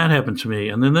me, and that happened to me,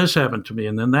 and then this happened to me,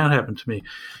 and then that happened to me.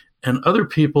 And other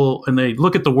people, and they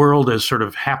look at the world as sort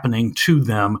of happening to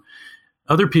them.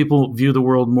 Other people view the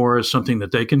world more as something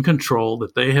that they can control,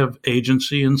 that they have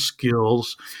agency and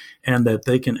skills, and that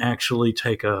they can actually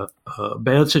take a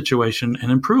bad situation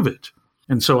and improve it.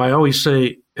 And so I always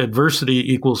say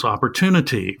adversity equals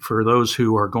opportunity for those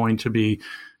who are going to be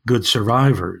good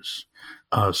survivors.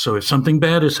 So if something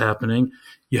bad is happening,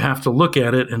 you have to look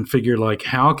at it and figure, like,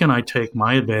 how can I take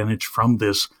my advantage from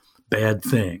this bad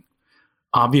thing?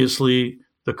 Obviously,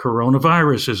 the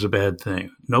coronavirus is a bad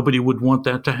thing. Nobody would want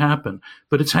that to happen,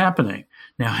 but it's happening.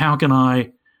 Now, how can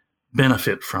I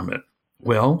benefit from it?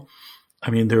 Well, I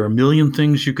mean, there are a million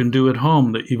things you can do at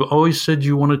home that you've always said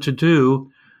you wanted to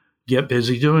do. Get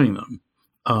busy doing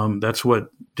them. That's what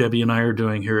Debbie and I are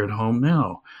doing here at home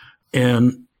now.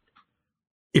 And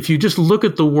if you just look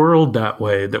at the world that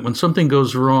way, that when something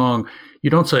goes wrong, you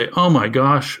don't say, oh my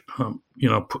gosh,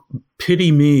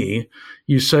 pity me.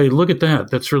 You say, look at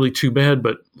that. That's really too bad,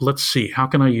 but let's see. How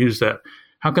can I use that?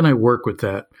 How can I work with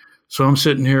that? So I'm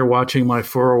sitting here watching my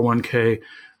 401k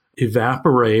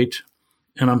evaporate,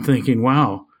 and I'm thinking,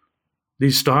 wow,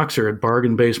 these stocks are at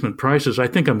bargain basement prices. I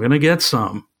think I'm going to get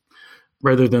some,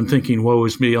 rather than thinking, woe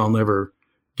is me, I'll never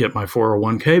get my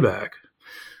 401k back.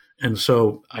 And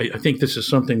so I think this is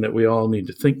something that we all need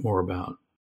to think more about.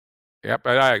 Yep,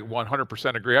 I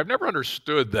 100% agree. I've never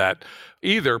understood that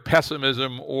either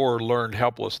pessimism or learned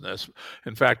helplessness.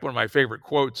 In fact, one of my favorite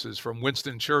quotes is from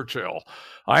Winston Churchill.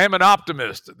 I am an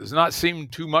optimist. It does not seem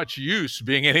too much use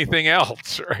being anything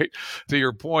else, right? To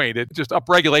your point, it just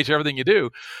upregulates everything you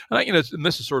do. And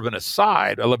this is sort of an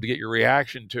aside. I'd love to get your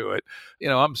reaction to it.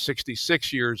 I'm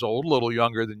 66 years old, a little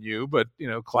younger than you, but,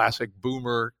 classic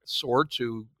boomer sorts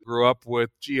who grew up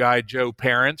with G.I. Joe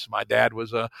parents. My dad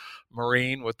was a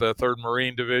Marine with the 3rd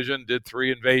Marine Division, did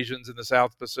 3 invasions in the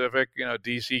South Pacific,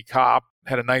 DC cop,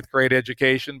 had a 9th grade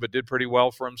education, but did pretty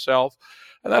well for himself.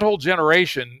 And that whole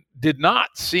generation did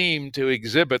not seem to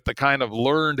exhibit the kind of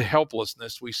learned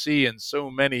helplessness we see in so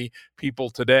many people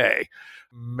today.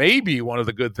 Maybe one of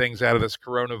the good things out of this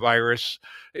coronavirus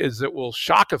is it will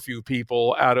shock a few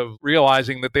people out of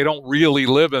realizing that they don't really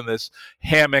live in this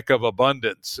hammock of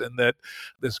abundance, and that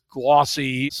this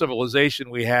glossy civilization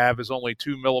we have is only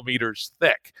 2 millimeters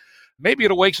thick. Maybe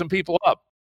it'll wake some people up.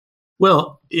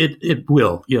 Well, it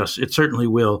will. Yes, it certainly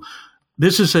will.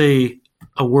 This is a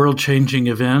world-changing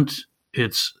event.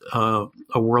 It's a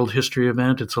world history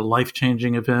event. It's a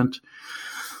life-changing event.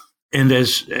 And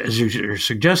as you're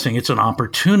suggesting, it's an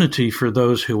opportunity for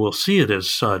those who will see it as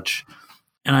such.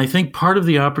 And I think part of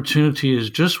the opportunity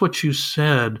is just what you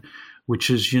said,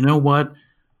 which is, you know what?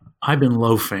 I've been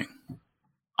loafing.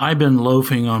 I've been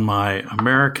loafing on my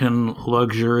American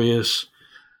luxurious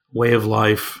way of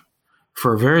life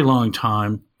for a very long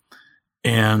time,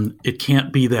 and it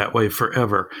can't be that way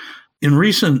forever. In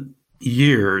recent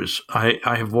years, I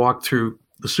have walked through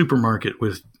the supermarket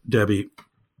with Debbie,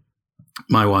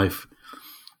 my wife,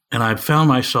 and I've found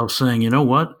myself saying, you know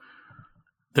what?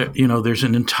 There's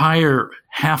an entire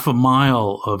half a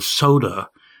mile of soda,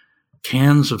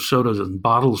 cans of sodas and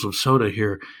bottles of soda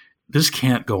here. This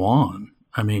can't go on.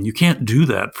 I mean, you can't do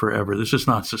that forever. This is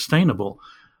not sustainable.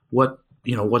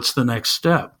 What's the next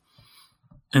step?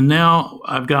 And now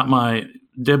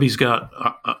Debbie's got,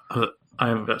 I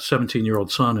have a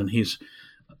 17-year-old son, and he's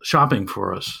shopping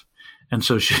for us. And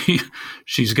so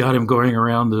she's got him going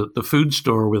around the food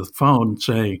store with a phone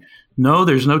saying, no,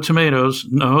 there's no tomatoes.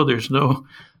 No, there's no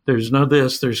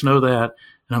this, there's no that.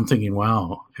 And I'm thinking,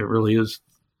 wow, it really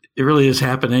is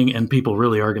happening, and people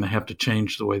really are going to have to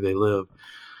change the way they live.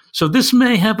 So this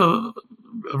may have a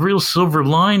real silver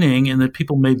lining in that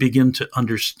people may begin to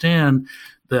understand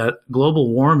that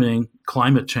global warming,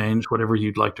 climate change, whatever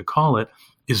you'd like to call it,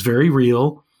 is very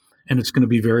real, and it's going to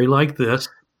be very like this,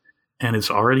 and it's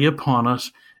already upon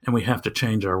us, and we have to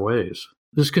change our ways.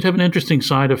 This could have an interesting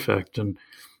side effect, and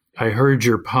I heard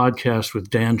your podcast with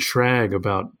Dan Schrag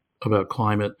about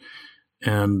climate,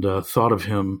 and thought of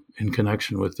him in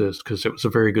connection with this because it was a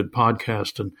very good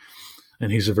podcast,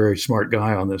 and he's a very smart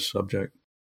guy on this subject.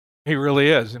 He really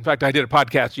is. In fact, I did a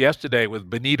podcast yesterday with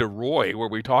Benita Roy where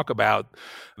we talk about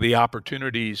the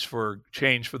opportunities for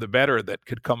change for the better that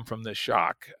could come from this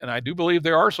shock. And I do believe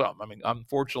there are some. I mean,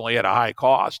 unfortunately, at a high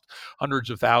cost, hundreds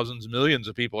of thousands, millions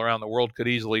of people around the world could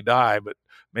easily die, but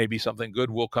maybe something good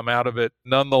will come out of it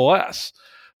nonetheless.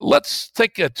 Let's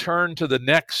take a turn to the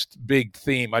next big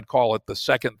theme. I'd call it the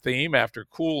second theme after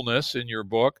coolness in your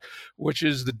book, which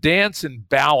is the dance and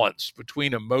balance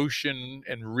between emotion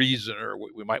and reason, or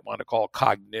what we might want to call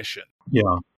cognition.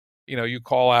 Yeah. You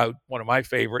call out one of my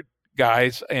favorite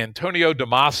guys, Antonio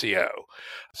Damasio.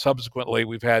 Subsequently,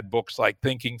 we've had books like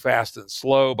Thinking Fast and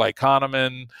Slow by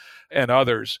Kahneman and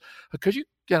others. Could you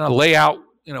kind of lay out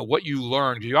what you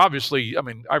learned? You obviously,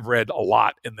 I've read a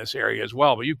lot in this area as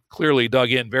well, but you clearly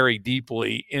dug in very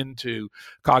deeply into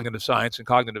cognitive science and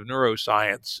cognitive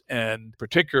neuroscience, and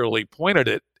particularly pointed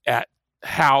it at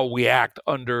how we act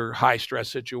under high stress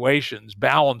situations,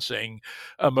 balancing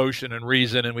emotion and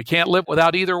reason. And we can't live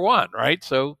without either one, right?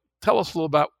 So tell us a little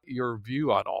about your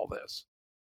view on all this.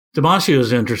 Damasio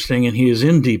is interesting, and he is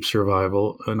in Deep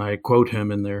Survival, and I quote him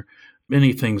in there,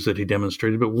 many things that he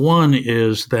demonstrated. But one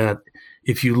is that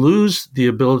if you lose the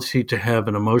ability to have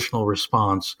an emotional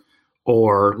response,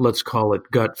 or let's call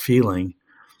it gut feeling,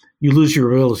 you lose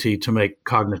your ability to make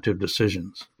cognitive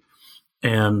decisions.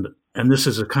 And this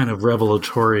is a kind of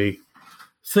revelatory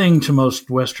thing to most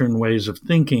Western ways of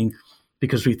thinking,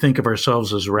 because we think of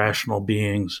ourselves as rational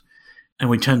beings, and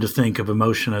we tend to think of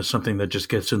emotion as something that just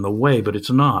gets in the way, but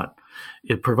it's not.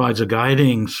 It provides a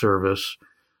guiding service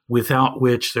without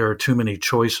which there are too many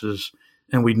choices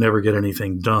and we'd never get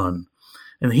anything done.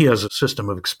 And he has a system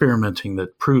of experimenting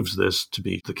that proves this to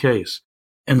be the case.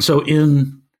 And so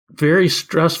in very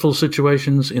stressful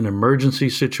situations, in emergency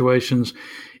situations,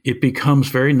 it becomes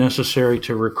very necessary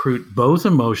to recruit both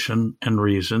emotion and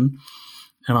reason.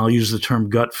 And I'll use the term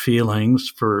gut feelings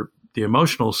for the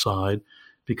emotional side,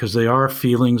 because they are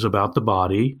feelings about the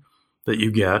body that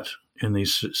you get in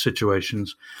these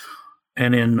situations.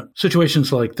 And in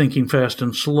situations like Thinking Fast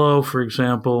and Slow, for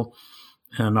example,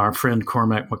 and our friend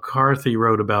Cormac McCarthy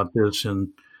wrote about this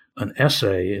in an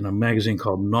essay in a magazine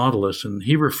called Nautilus, and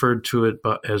he referred to it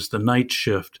as the night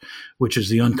shift, which is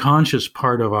the unconscious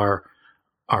part of our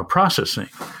processing.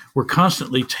 We're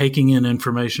constantly taking in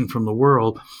information from the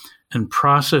world and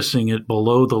processing it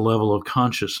below the level of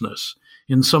consciousness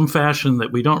in some fashion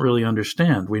that we don't really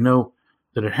understand. We know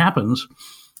that it happens,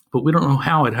 but we don't know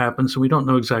how it happens, and we don't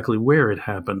know exactly where it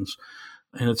happens.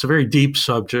 And it's a very deep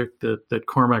subject that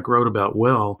Cormac wrote about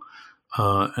well,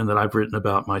 and that I've written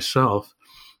about myself.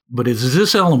 But it's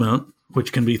this element,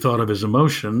 which can be thought of as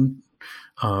emotion,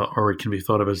 or it can be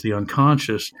thought of as the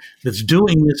unconscious, that's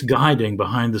doing this guiding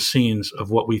behind the scenes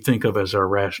of what we think of as our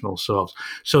rational selves.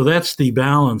 So that's the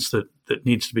balance that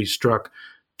needs to be struck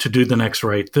to do the next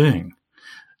right thing.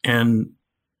 And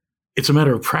it's a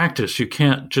matter of practice. You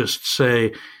can't just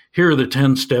say, here are the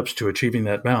 10 steps to achieving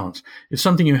that balance. It's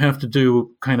something you have to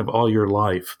do kind of all your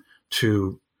life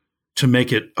to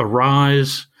make it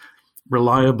arise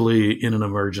reliably in an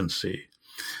emergency.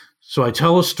 So I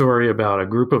tell a story about a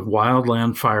group of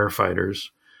wildland firefighters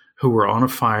who were on a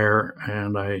fire,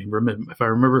 and if I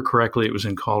remember correctly, it was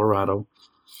in Colorado,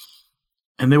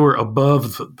 and they were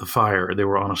above the fire. They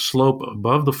were on a slope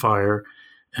above the fire,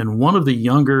 and one of the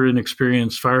younger,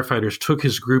 inexperienced firefighters took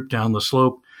his group down the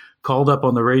slope, called up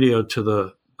on the radio to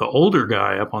the older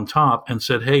guy up on top and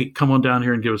said, hey, come on down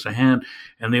here and give us a hand.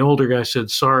 And the older guy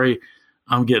said, sorry,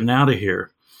 I'm getting out of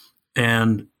here.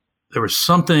 And there was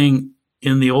something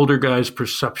in the older guy's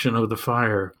perception of the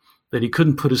fire that he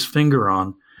couldn't put his finger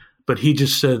on, but he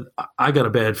just said, I got a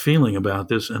bad feeling about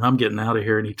this and I'm getting out of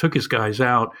here. And he took his guys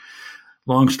out.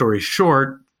 Long story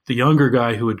short, the younger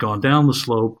guy who had gone down the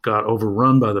slope got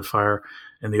overrun by the fire,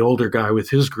 and the older guy with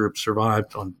his group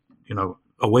survived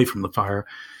away from the fire.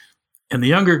 And the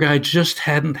younger guy just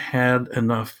hadn't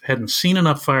seen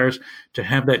enough fires to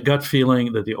have that gut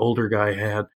feeling that the older guy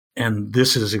had. And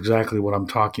this is exactly what I'm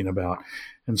talking about.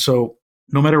 And so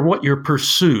no matter what your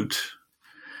pursuit,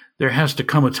 there has to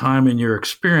come a time in your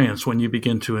experience when you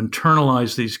begin to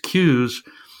internalize these cues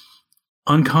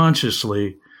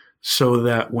unconsciously, so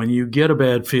that when you get a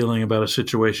bad feeling about a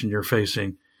situation you're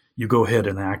facing, you go ahead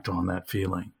and act on that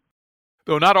feeling.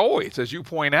 Though not always, as you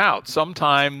point out,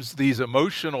 sometimes these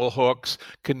emotional hooks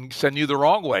can send you the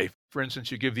wrong way. For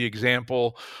instance, you give the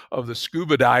example of the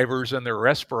scuba divers and their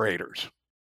respirators.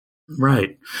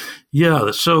 Right. Yeah.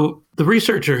 So the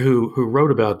researcher who wrote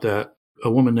about that,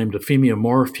 a woman named Euphemia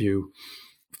Morphew,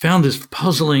 found this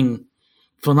puzzling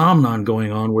phenomenon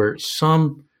going on where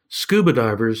some scuba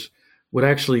divers would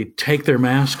actually take their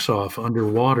masks off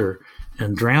underwater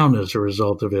and drown as a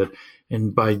result of it.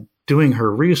 And by doing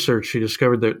her research, she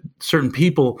discovered that certain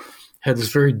people had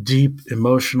this very deep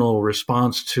emotional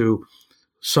response to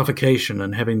suffocation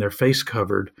and having their face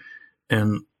covered,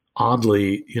 and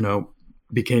oddly,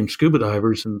 became scuba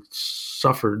divers and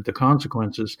suffered the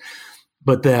consequences.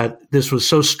 But that this was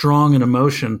so strong an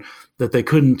emotion that they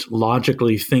couldn't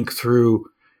logically think through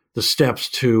the steps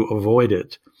to avoid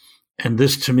it. And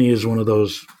this, to me, is one of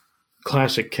those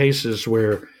classic cases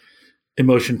where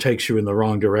emotion takes you in the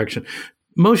wrong direction.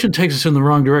 Emotion takes us in the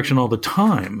wrong direction all the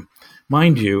time.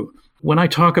 Mind you, when I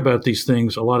talk about these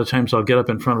things, a lot of times I'll get up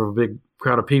in front of a big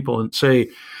crowd of people and say,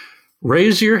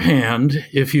 raise your hand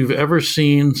if you've ever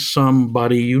seen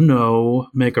somebody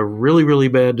make a really, really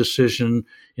bad decision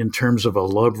in terms of a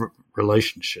love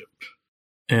relationship.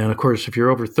 And of course, if you're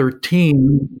over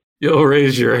 13, you'll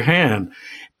raise your hand.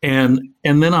 And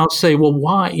then I'll say, well,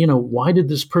 why did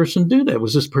this person do that?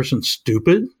 Was this person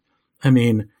stupid? I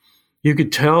mean, you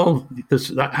could tell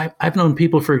this. I've known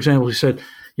people, for example, who said,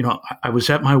 I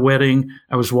was at my wedding,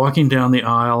 I was walking down the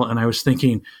aisle, and I was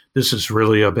thinking, this is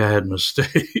really a bad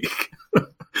mistake.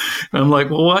 I'm like,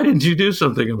 well, why didn't you do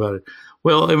something about it?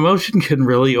 Well, emotion can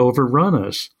really overrun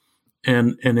us.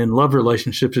 And in love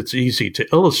relationships, it's easy to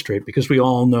illustrate because we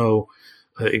all know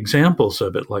examples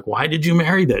of it. Like, why did you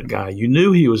marry that guy? You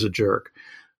knew he was a jerk.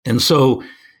 And so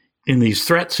in these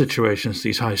threat situations,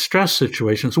 these high stress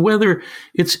situations, whether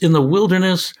it's in the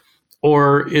wilderness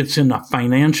or it's in a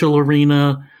financial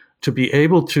arena, to be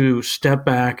able to step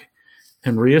back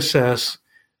and reassess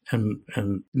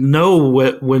and know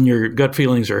when your gut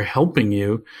feelings are helping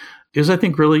you is, I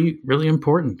think, really, really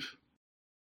important.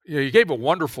 Yeah, you gave a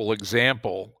wonderful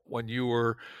example when you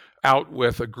were out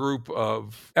with a group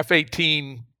of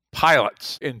F-18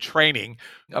 pilots in training,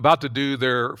 about to do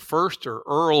their first or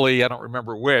early, I don't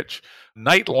remember which,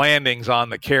 night landings on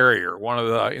the carrier, one of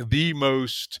the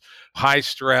most high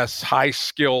stress, high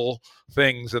skill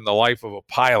things in the life of a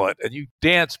pilot. And you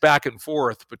dance back and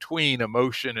forth between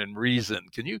emotion and reason.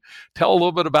 Can you tell a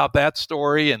little bit about that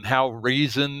story and how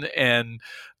reason and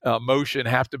emotion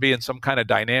have to be in some kind of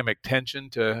dynamic tension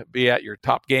to be at your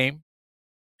top game?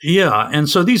 Yeah. And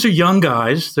so these are young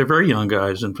guys. They're very young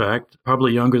guys, in fact,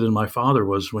 probably younger than my father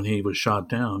was when he was shot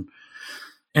down.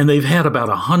 And they've had about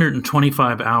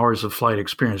 125 hours of flight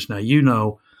experience. Now, you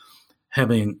know,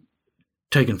 having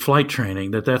taken flight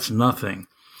training, that's nothing.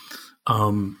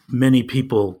 Many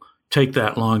people take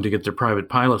that long to get their private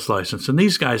pilot's license. And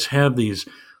these guys have these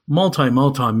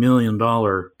multi-million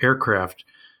dollar aircraft,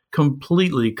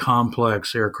 completely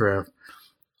complex aircraft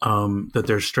that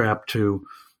they're strapped to.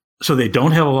 So they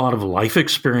don't have a lot of life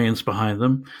experience behind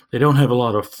them. They don't have a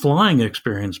lot of flying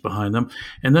experience behind them.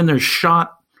 And then they're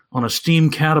shot on a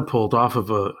steam catapult off of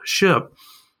a ship,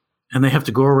 and they have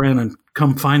to go around and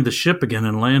come find the ship again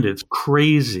and land it. It's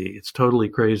crazy. It's totally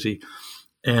crazy.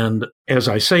 And as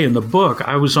I say in the book,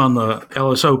 I was on the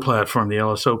LSO platform. The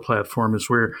LSO platform is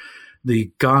where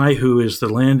the guy who is the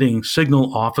landing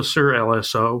signal officer,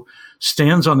 LSO,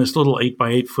 stands on this little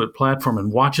 8x8 foot platform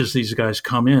and watches these guys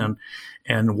come in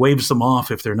and waves them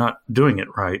off if they're not doing it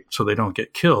right so they don't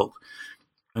get killed.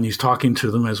 And he's talking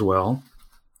to them as well.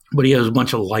 But he has a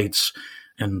bunch of lights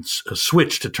and a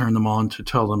switch to turn them on to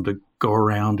tell them to go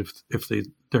around if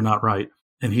they're not right.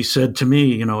 And he said to me,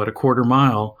 you know, at a quarter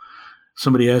mile,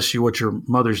 somebody asks you what your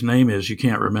mother's name is, you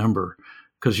can't remember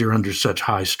because you're under such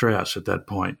high stress at that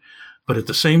point. But at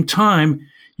the same time,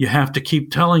 you have to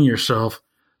keep telling yourself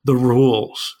the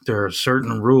rules. There are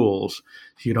certain rules.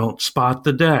 If you don't spot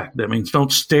the deck, that means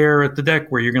don't stare at the deck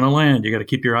where you're going to land. You got to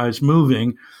keep your eyes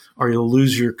moving or you'll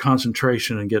lose your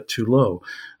concentration and get too low.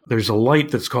 There's a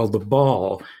light that's called the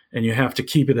ball, and you have to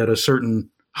keep it at a certain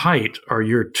height or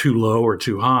you're too low or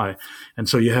too high. And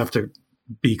so you have to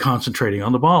be concentrating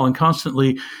on the ball and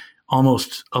constantly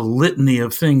almost a litany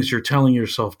of things you're telling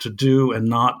yourself to do and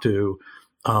not do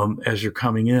as you're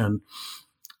coming in.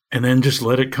 And then just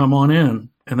let it come on in.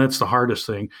 And that's the hardest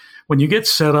thing. When you get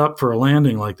set up for a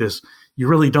landing like this, you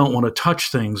really don't want to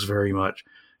touch things very much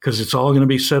because it's all going to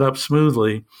be set up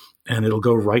smoothly and it'll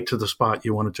go right to the spot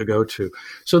you want it to go to.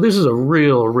 So this is a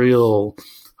real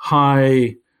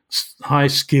high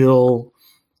skill,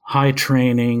 high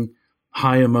training,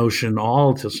 high emotion,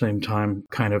 all at the same time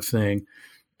kind of thing.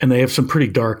 And they have some pretty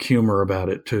dark humor about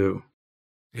it too.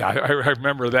 Yeah, I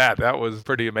remember that. That was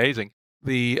pretty amazing.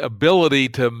 The ability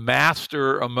to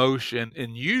master emotion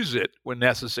and use it when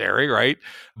necessary, right?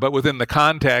 But within the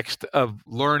context of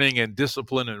learning and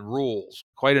discipline and rules.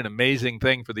 Quite an amazing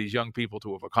thing for these young people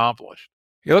to have accomplished.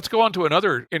 Yeah, let's go on to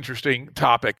another interesting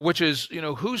topic, which is, you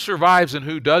know, who survives and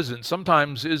who doesn't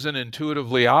sometimes isn't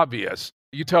intuitively obvious.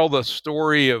 You tell the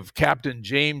story of Captain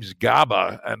James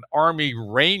Gaba, an Army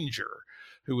Ranger,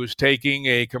 who was taking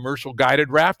a commercial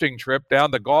guided rafting trip down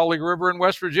the Gauley River in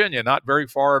West Virginia, not very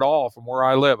far at all from where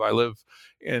I live. I live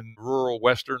in rural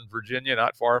Western Virginia,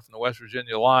 not far from the West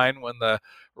Virginia line, when the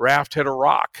raft hit a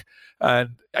rock.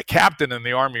 And a captain in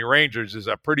the Army Rangers is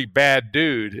a pretty bad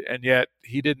dude, and yet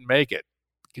he didn't make it.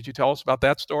 Could you tell us about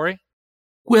that story?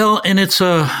 Well, and it's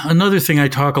another thing I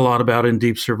talk a lot about in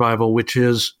deep survival, which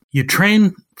is you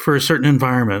train for a certain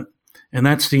environment, and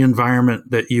that's the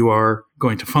environment that you are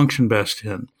going to function best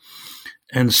in.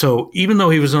 And so even though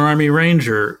he was an Army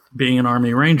Ranger, being an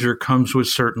Army Ranger comes with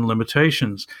certain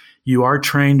limitations. You are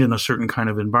trained in a certain kind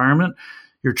of environment.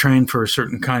 You're trained for a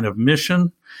certain kind of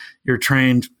mission. You're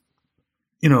trained,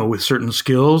 you know, with certain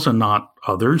skills and not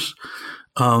others.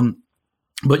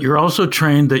 But you're also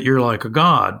trained that you're like a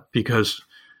god, because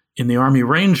in the Army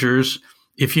Rangers,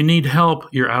 if you need help,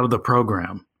 you're out of the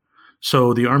program.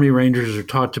 So the Army Rangers are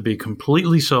taught to be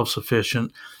completely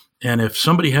self-sufficient. And if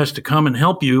somebody has to come and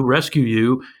help you, rescue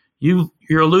you,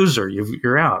 you're a loser.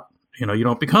 You're out. You know, you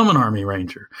don't become an Army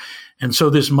Ranger. And so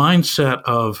this mindset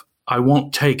of I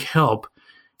won't take help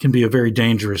can be a very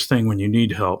dangerous thing when you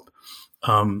need help.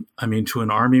 I mean, to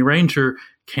an Army Ranger,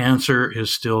 cancer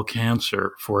is still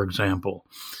cancer, for example.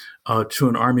 To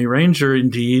an Army Ranger,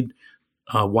 indeed,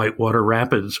 whitewater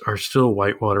rapids are still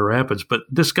whitewater rapids. But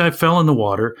this guy fell in the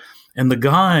water, and the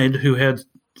guide who had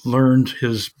learned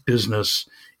his business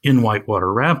in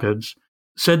whitewater rapids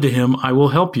said to him, I will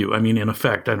help you. I mean, in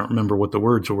effect, I don't remember what the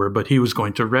words were, but he was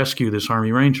going to rescue this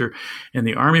Army Ranger. And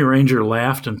the Army Ranger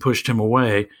laughed and pushed him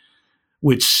away,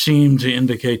 which seemed to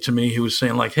indicate to me he was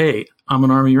saying, like, hey, I'm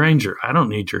an Army Ranger. I don't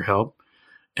need your help.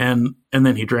 And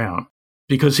then he drowned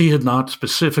because he had not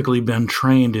specifically been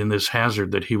trained in this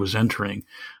hazard that he was entering.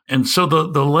 And so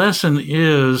the lesson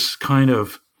is kind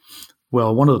of,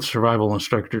 well, one of the survival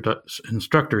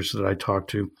instructors that I talked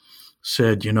to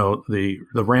said, the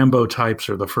Rambo types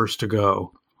are the first to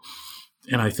go.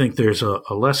 And I think there's a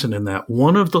lesson in that.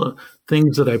 One of the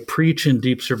things that I preach in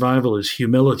Deep Survival is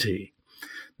humility.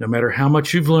 No matter how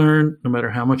much you've learned, no matter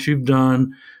how much you've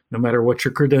done, no matter what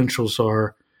your credentials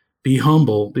are, be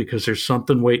humble because there's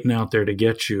something waiting out there to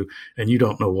get you and you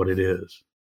don't know what it is.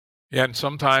 Yeah, and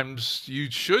sometimes you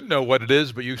should know what it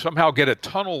is, but you somehow get a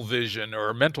tunnel vision or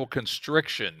a mental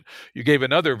constriction. You gave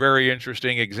another very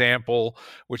interesting example,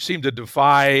 which seemed to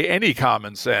defy any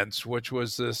common sense, which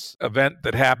was this event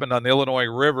that happened on the Illinois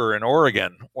River in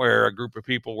Oregon, where a group of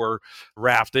people were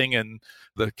rafting and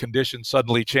the conditions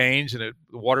suddenly changed and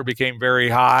the water became very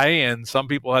high, and some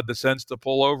people had the sense to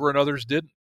pull over and others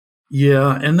didn't.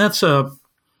 Yeah, and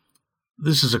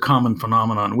this is a common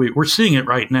phenomenon. We're seeing it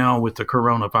right now with the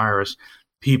coronavirus.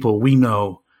 People we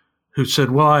know who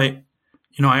said, well, I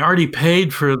already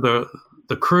paid for the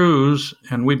cruise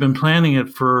and we've been planning it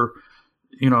for,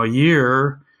 a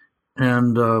year.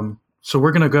 And so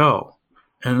we're going to go.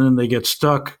 And then they get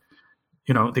stuck,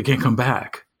 they can't come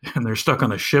back and they're stuck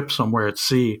on a ship somewhere at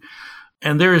sea.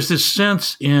 And there is this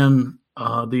sense in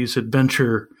these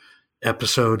adventure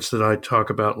episodes that I talk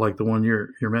about, like the one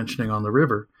you're mentioning on the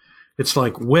river. It's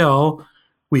like, well,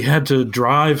 we had to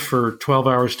drive for 12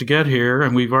 hours to get here,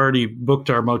 and we've already booked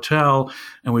our motel,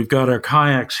 and we've got our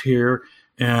kayaks here,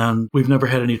 and we've never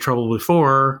had any trouble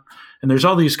before. And there's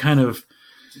all these kind of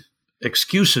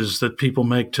excuses that people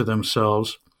make to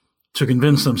themselves to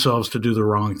convince themselves to do the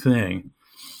wrong thing.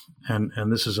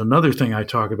 And this is another thing I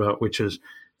talk about, which is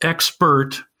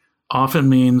expert often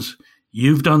means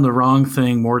you've done the wrong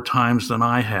thing more times than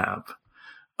I have.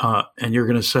 And you're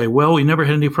going to say, well, we never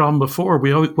had any problem before.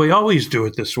 We always do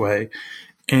it this way.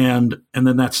 And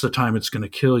then that's the time it's going to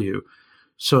kill you.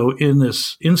 So in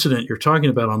this incident you're talking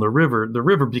about on the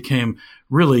river became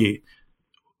really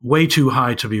way too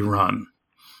high to be run.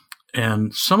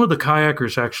 And some of the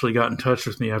kayakers actually got in touch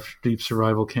with me after Deep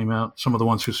Survival came out, some of the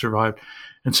ones who survived,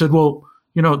 and said, well,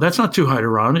 that's not too high to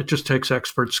run. It just takes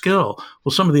expert skill.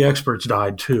 Well, some of the experts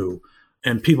died too.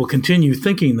 And people continue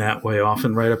thinking that way,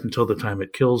 often right up until the time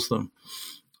it kills them.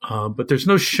 But there's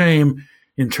no shame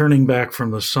in turning back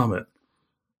from the summit.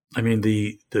 I mean,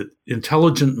 the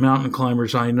intelligent mountain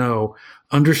climbers I know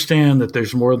understand that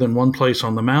there's more than one place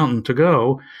on the mountain to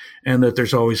go and that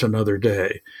there's always another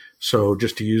day. So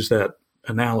just to use that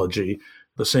analogy,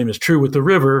 the same is true with the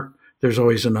river. There's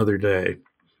always another day.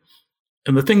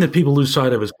 And the thing that people lose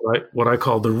sight of is what I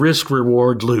call the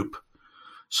risk-reward loop.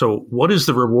 So what is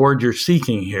the reward you're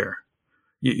seeking here?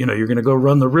 You're going to go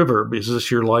run the river. Is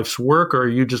this your life's work or are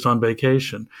you just on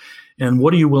vacation? And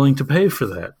what are you willing to pay for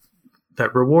that?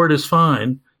 That reward is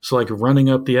fine. It's like running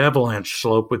up the avalanche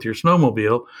slope with your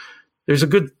snowmobile. There's a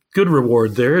good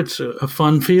reward there. It's a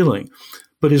fun feeling.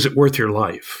 But is it worth your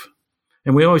life?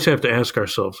 And we always have to ask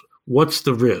ourselves, what's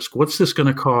the risk? What's this going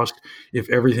to cost if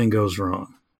everything goes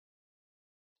wrong?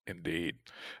 Indeed.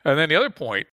 And then the other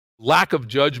point, lack of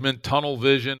judgment, tunnel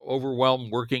vision,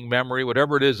 overwhelmed working memory,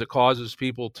 whatever it is that causes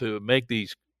people to make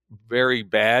these very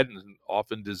bad and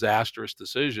often disastrous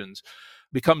decisions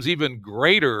becomes even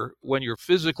greater when you're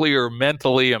physically or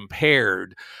mentally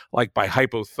impaired, like by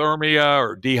hypothermia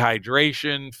or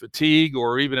dehydration, fatigue,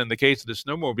 or even in the case of the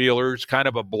snowmobilers, kind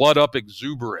of a blood up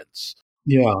exuberance.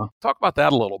 Yeah. Talk about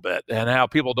that a little bit and how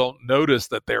people don't notice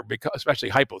that especially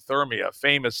hypothermia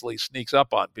famously sneaks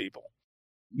up on people.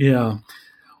 Yeah.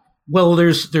 Well,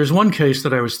 there's one case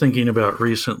that I was thinking about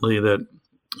recently that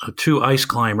two ice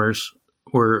climbers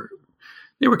were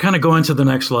kind of going to the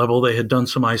next level. They had done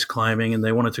some ice climbing and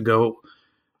they wanted to go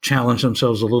challenge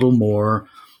themselves a little more.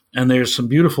 And there's some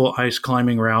beautiful ice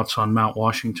climbing routes on Mount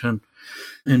Washington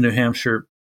in New Hampshire.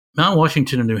 Mount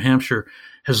Washington in New Hampshire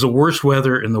has the worst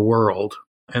weather in the world.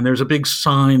 And there's a big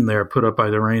sign there put up by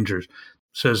the rangers. It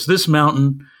says, this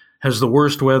mountain has the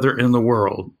worst weather in the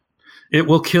world. It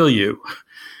will kill you.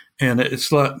 And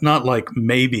it's not like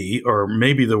maybe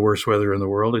the worst weather in the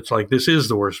world. It's like this is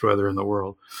the worst weather in the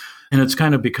world. And it's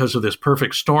kind of because of this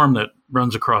perfect storm that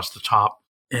runs across the top.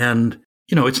 And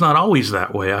it's not always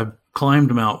that way. I've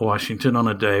climbed Mount Washington on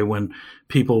a day when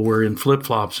people were in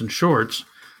flip-flops and shorts,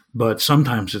 but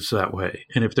sometimes it's that way.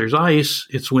 And if there's ice,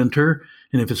 it's winter.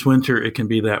 And if it's winter, it can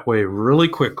be that way really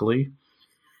quickly.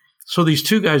 So these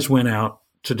two guys went out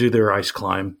to do their ice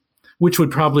climb, which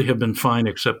would probably have been fine,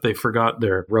 except they forgot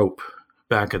their rope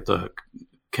back at the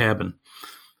cabin.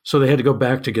 So they had to go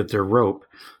back to get their rope.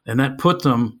 And that put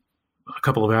them a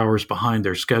couple of hours behind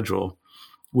their schedule,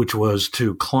 which was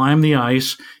to climb the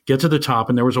ice, get to the top,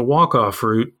 and there was a walk-off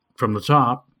route from the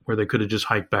top where they could have just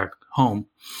hiked back home.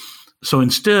 So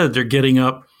instead, they're getting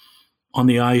up on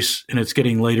the ice, and it's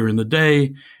getting later in the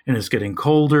day, and it's getting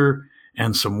colder,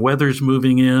 and some weather's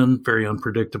moving in, very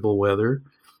unpredictable weather.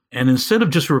 And instead of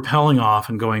just rappelling off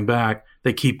and going back,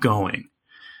 they keep going.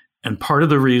 And part of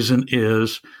the reason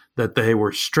is that they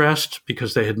were stressed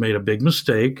because they had made a big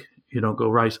mistake. You don't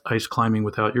go ice climbing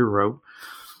without your rope.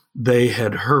 They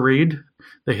had hurried.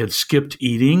 They had skipped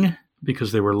eating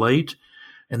because they were late.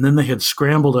 And then they had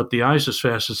scrambled up the ice as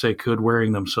fast as they could,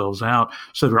 wearing themselves out.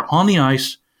 So they were on the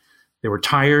ice. They were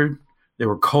tired. They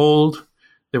were cold.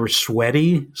 They were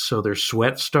sweaty. So their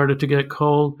sweat started to get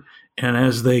cold. And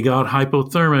as they got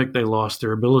hypothermic, they lost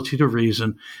their ability to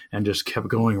reason and just kept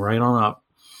going right on up.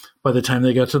 By the time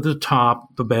they got to the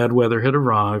top, the bad weather had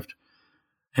arrived.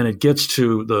 And it gets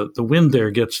to, the wind there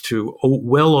gets to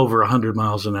well over 100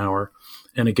 miles an hour,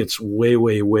 and it gets way,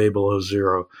 way, way below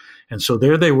zero. And so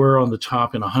there they were on the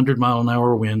top in a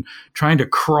 100-mile-an-hour wind, trying to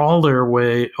crawl their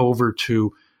way over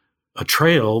to a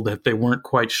trail that they weren't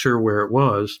quite sure where it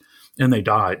was, and they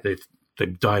died. They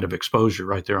died of exposure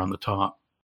right there on the top.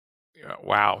 Yeah,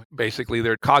 wow. Basically,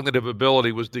 their cognitive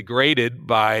ability was degraded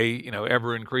by,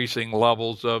 ever-increasing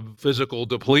levels of physical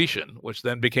depletion, which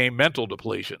then became mental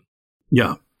depletion.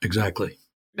 Yeah, exactly.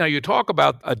 Now, you talk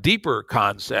about a deeper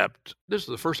concept. This is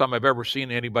the first time I've ever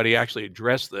seen anybody actually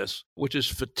address this, which is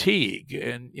fatigue.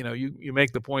 And, you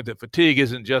make the point that fatigue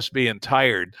isn't just being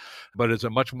tired, but it's a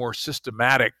much more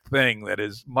systematic thing that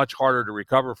is much harder to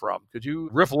recover from. Could you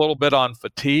riff a little bit on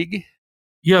fatigue?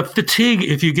 Yeah, fatigue,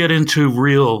 if you get into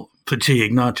real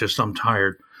fatigue, not just I'm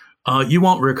tired, you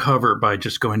won't recover by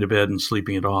just going to bed and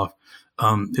sleeping it off.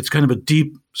 It's kind of a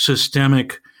deep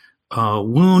systemic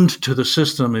wound to the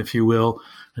system, if you will,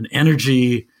 an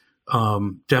energy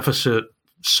deficit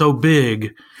so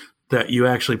big that you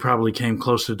actually probably came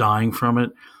close to dying from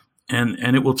it.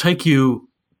 And it will take you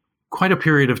quite a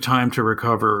period of time to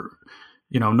recover,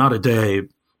 not a day,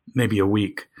 maybe a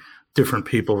week. Different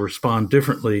people respond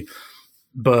differently.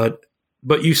 But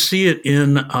you see it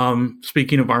in,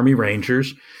 speaking of Army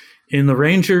Rangers, in the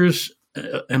Rangers,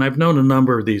 and I've known a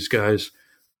number of these guys,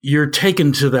 you're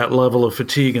taken to that level of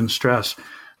fatigue and stress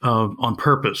on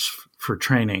purpose for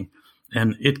training.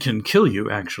 And it can kill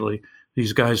you, actually.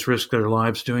 These guys risk their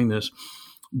lives doing this.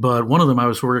 But one of them, I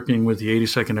was working with the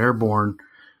 82nd Airborne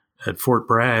at Fort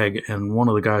Bragg, and one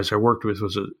of the guys I worked with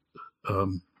was a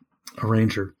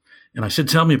Ranger. And I said,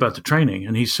 tell me about the training.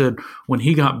 And he said when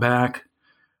he got back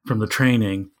from the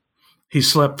training, he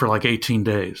slept for like 18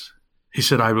 days. He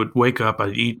said, I would wake up,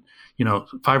 I'd eat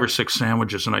 5 or 6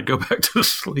 sandwiches, and I'd go back to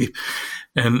sleep.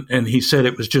 And he said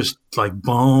it was just like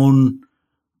bone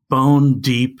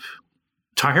deep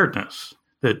tiredness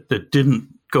that didn't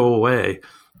go away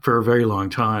for a very long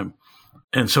time.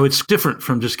 And so it's different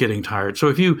from just getting tired. So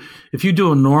if you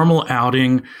do a normal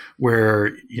outing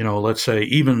where, let's say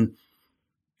even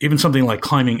something like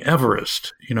climbing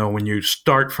Everest, when you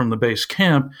start from the base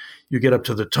camp, you get up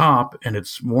to the top and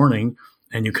it's morning,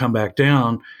 and you come back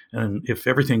down, and if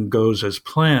everything goes as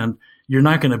planned, you're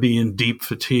not going to be in deep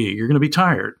fatigue. You're going to be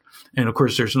tired. And of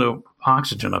course, there's no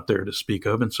oxygen up there to speak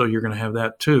of, and so you're going to have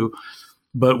that too.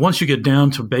 But once you get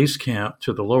down to base camp,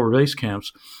 to the lower base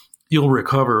camps, you'll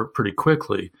recover pretty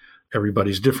quickly.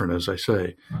 Everybody's different, as I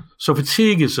say. So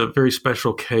fatigue is a very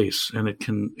special case, and it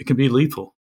can be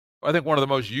lethal. I think one of the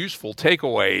most useful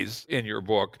takeaways in your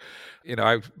book,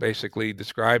 I've basically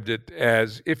described it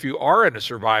as if you are in a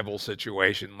survival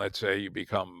situation, let's say you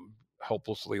become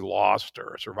hopelessly lost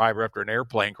or a survivor after an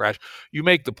airplane crash, you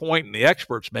make the point, and the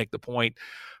experts make the point,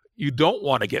 you don't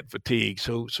want to get fatigued.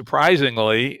 So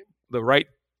surprisingly, the right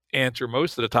answer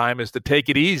most of the time is to take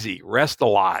it easy, rest a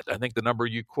lot. I think the number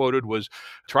you quoted was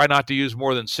try not to use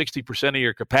more than 60% of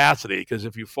your capacity, because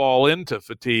if you fall into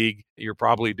fatigue, you're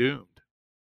probably doomed.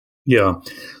 Yeah.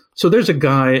 So there's a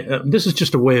guy, this is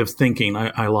just a way of thinking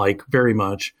I like very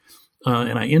much.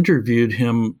 And I interviewed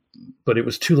him, but it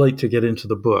was too late to get into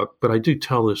the book. But I do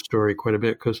tell this story quite a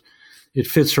bit because it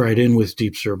fits right in with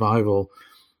deep survival.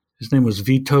 His name was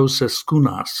Vito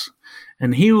Sescunas.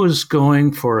 And he was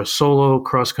going for a solo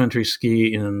cross-country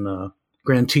ski in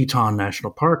Grand Teton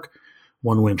National Park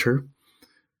one winter.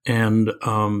 And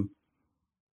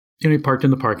he parked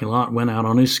in the parking lot, went out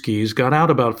on his skis, got out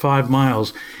about 5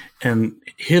 miles, and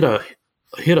hit a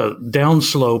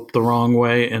downslope the wrong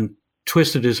way and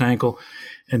twisted his ankle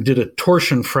and did a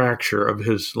torsion fracture of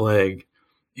his leg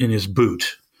in his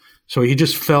boot. So he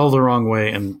just fell the wrong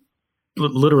way and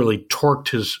literally torqued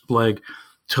his leg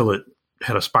till it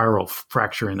had a spiral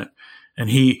fracture in it. And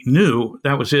he knew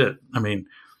that was it. I mean,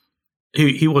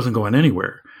 he wasn't going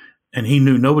anywhere. And he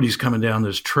knew nobody's coming down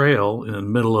this trail in the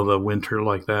middle of a winter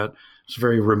like that. It's a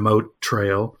very remote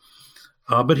trail.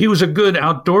 But he was a good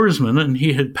outdoorsman, and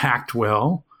he had packed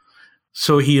well.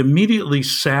 So he immediately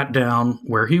sat down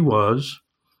where he was.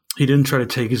 He didn't try to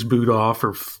take his boot off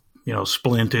or,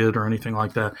 splint it or anything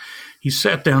like that. He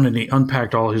sat down and he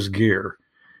unpacked all his gear.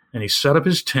 And he set up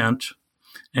his tent,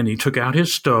 and he took out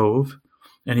his stove,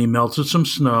 and he melted some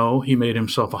snow. He made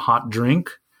himself a hot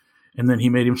drink, and then he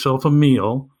made himself a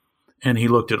meal. And he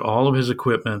looked at all of his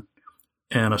equipment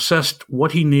and assessed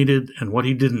what he needed and what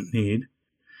he didn't need,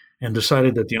 and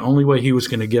decided that the only way he was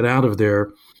going to get out of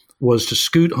there was to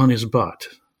scoot on his butt,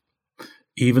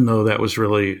 even though that was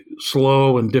really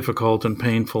slow and difficult and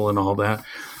painful and all that.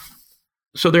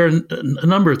 So there are a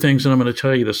number of things, and I'm going to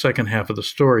tell you the second half of the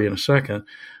story in a second.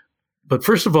 But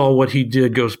first of all, what he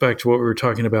did goes back to what we were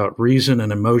talking about, reason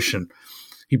and emotion.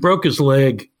 He broke his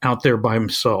leg out there by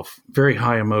himself, very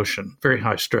high emotion, very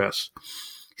high stress.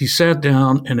 He sat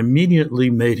down and immediately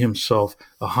made himself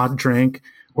a hot drink,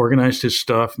 organized his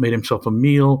stuff, made himself a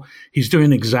meal. He's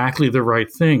doing exactly the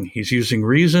right thing. He's using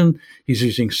reason. He's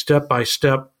using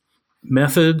step-by-step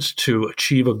methods to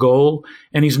achieve a goal,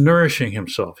 and he's nourishing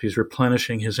himself. He's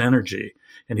replenishing his energy,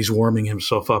 and he's warming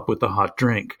himself up with the hot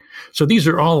drink. So these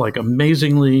are all like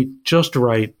amazingly just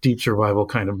right deep survival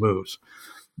kind of moves.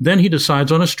 Then he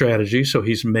decides on a strategy. So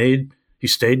he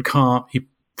stayed calm. He,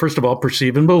 first of all,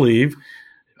 perceive and believe.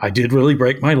 I did really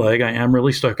break my leg. I am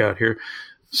really stuck out here.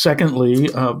 Secondly,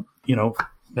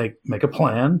 make a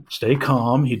plan, stay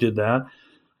calm. He did that.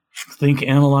 Think,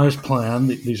 analyze, plan.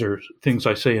 These are things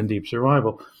I say in deep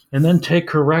survival. And then take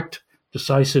correct,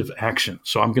 decisive action.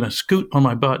 So I'm going to scoot on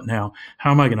my butt now.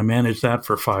 How am I going to manage that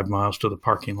for 5 miles to the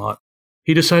parking lot?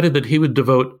 He decided that he would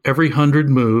devote every 100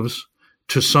 moves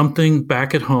to something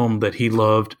back at home that he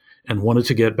loved and wanted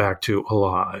to get back to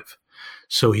alive.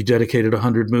 So he dedicated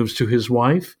 100 moves to his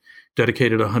wife,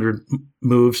 dedicated 100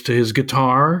 moves to his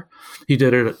guitar. He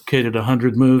dedicated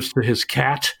 100 moves to his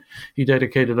cat. He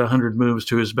dedicated 100 moves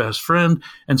to his best friend,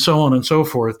 and so on and so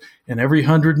forth. And every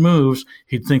 100 moves,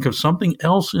 he'd think of something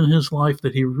else in his life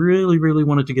that he really, really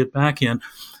wanted to get back in.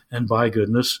 And by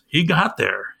goodness, he got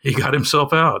there. He got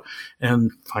himself out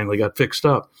and finally got fixed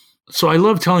up. So I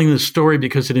love telling this story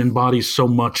because it embodies so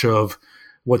much of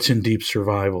what's in deep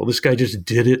survival. This guy just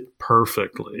did it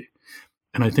perfectly.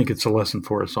 And I think it's a lesson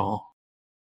for us all.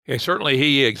 Yeah, certainly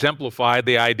he exemplified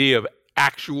the idea of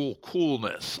actual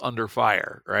coolness under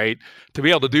fire, right? To be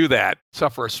able to do that,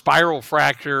 suffer a spiral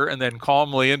fracture, and then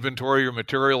calmly inventory your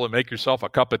material and make yourself a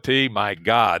cup of tea, my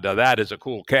God, that is a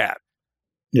cool cat.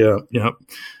 Yeah,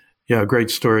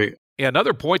 great story. Yeah,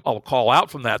 another point I'll call out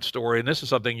from that story, and this is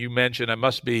something you mentioned, it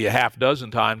must be a half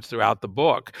dozen times throughout the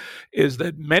book, is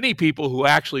that many people who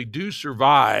actually do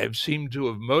survive seem to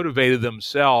have motivated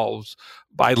themselves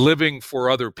by living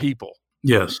for other people.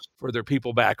 Yes. For their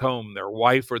people back home, their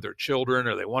wife or their children,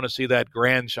 or they want to see that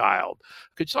grandchild.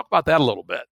 Could you talk about that a little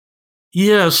bit?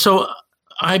 Yeah, so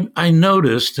I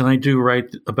noticed, and I do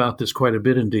write about this quite a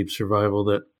bit in Deep Survival,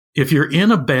 that if you're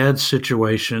in a bad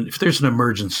situation, if there's an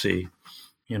emergency,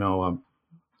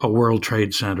 a World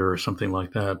Trade Center or something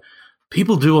like that,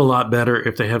 people do a lot better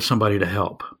if they have somebody to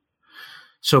help.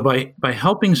 So by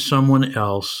helping someone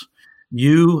else,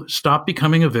 you stop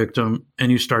becoming a victim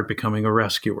and you start becoming a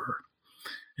rescuer.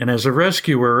 And as a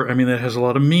rescuer, that has a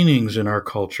lot of meanings in our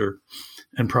culture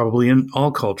and probably in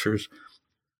all cultures.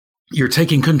 You're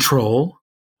taking control,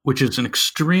 which is an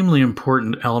extremely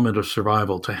important element of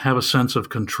survival, to have a sense of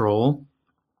control.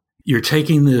 You're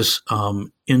taking this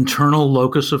internal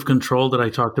locus of control that I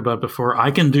talked about before. I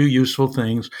can do useful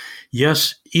things.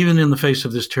 Yes, even in the face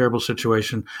of this terrible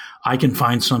situation, I can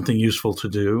find something useful to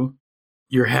do.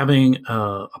 You're having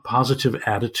a positive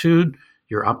attitude.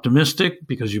 You're optimistic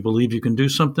because you believe you can do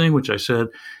something, which I said,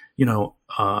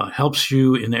 helps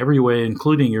you in every way,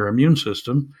 including your immune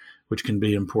system, which can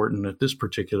be important at this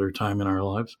particular time in our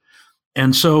lives.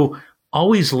 And so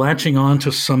always latching on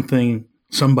to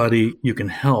somebody you can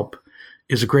help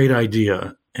is a great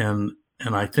idea. And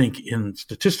I think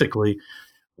statistically,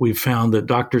 we've found that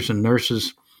doctors and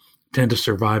nurses tend to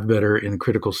survive better in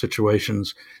critical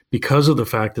situations because of the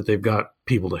fact that they've got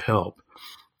people to help.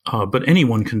 But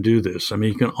anyone can do this.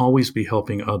 You can always be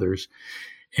helping others.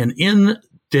 And in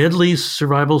deadly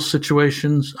survival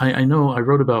situations, I know I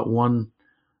wrote about one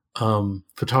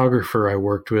photographer I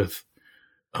worked with.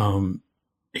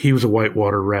 He was a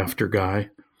whitewater rafter guy,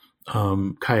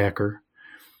 kayaker,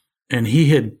 and he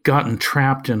had gotten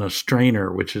trapped in a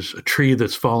strainer, which is a tree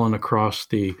that's fallen across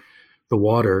the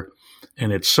water,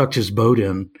 and it sucked his boat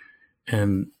in.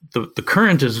 And the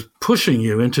current is pushing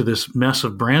you into this mess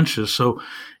of branches. So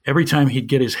every time he'd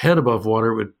get his head above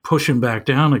water, it would push him back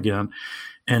down again.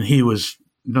 And he was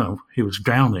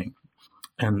drowning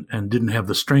and didn't have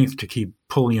the strength to keep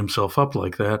pulling himself up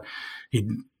like that. He'd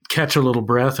catch a little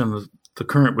breath and the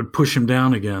current would push him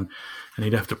down again and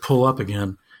he'd have to pull up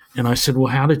again. And I said,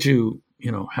 well, how did you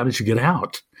get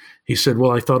out? He said,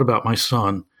 well, I thought about my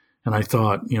son, and I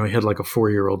thought, he had like a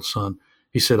 4-year-old son.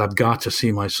 He said, I've got to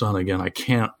see my son again. I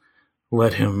can't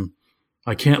let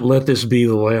this be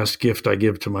the last gift I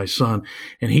give to my son.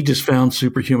 And he just found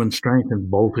superhuman strength and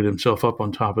bolted himself up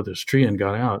on top of this tree and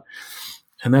got out.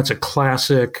 And that's a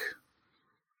classic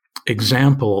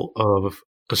example of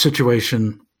a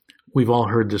situation. We've all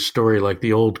heard this story, like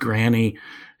the old granny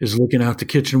is looking out the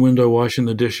kitchen window, washing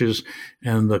the dishes,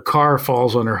 and the car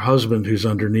falls on her husband who's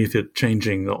underneath it,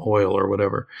 changing the oil or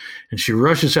whatever. And she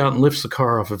rushes out and lifts the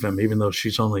car off of him, even though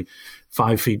she's only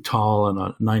 5 feet tall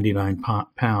and 99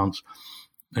 pounds.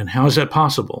 And how is that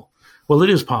possible? Well, it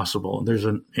is possible. There's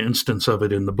an instance of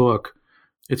it in the book.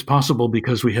 It's possible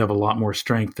because we have a lot more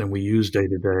strength than we use day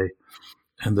to day,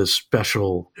 and this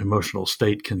special emotional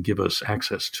state can give us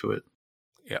access to it.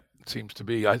 It seems to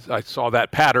be. I saw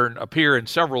that pattern appear in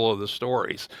several of the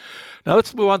stories. Now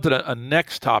let's move on to the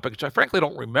next topic, which I frankly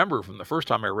don't remember from the first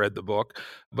time I read the book,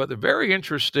 but the very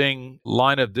interesting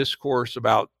line of discourse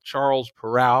about Charles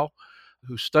Perrow,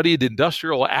 who studied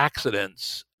industrial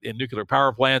accidents in nuclear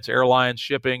power plants, airlines,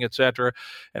 shipping, etc.,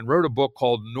 and wrote a book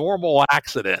called Normal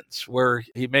Accidents, where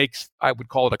he makes, I would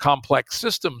call it a complex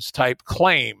systems type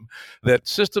claim that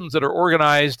systems that are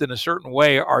organized in a certain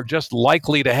way are just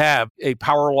likely to have a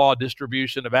power law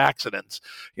distribution of accidents,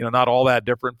 not all that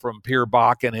different from Pierre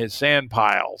Bach and his sand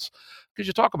piles. Could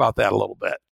you talk about that a little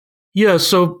bit? Yeah,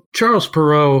 so Charles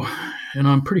Perrow, and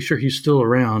I'm pretty sure he's still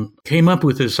around, came up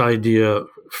with this idea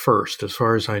first, as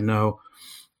far as I know.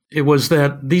 It was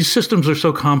that these systems are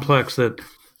so complex that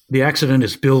the accident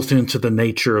is built into the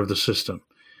nature of the system.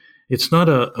 It's not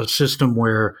a system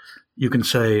where you can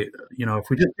say, if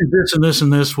we just do this and this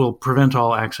and this, we'll prevent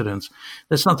all accidents.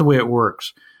 That's not the way it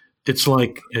works. It's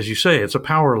like, as you say, it's a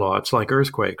power law. It's like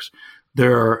earthquakes.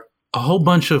 There are a whole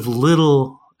bunch of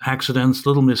little accidents,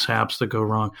 little mishaps that go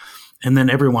wrong. And then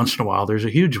every once in a while, there's a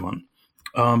huge one.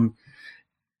 And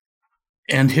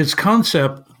his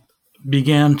concept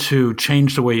began to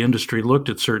change the way industry looked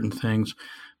at certain things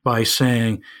by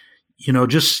saying,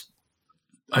 just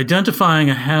identifying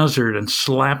a hazard and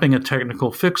slapping a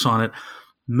technical fix on it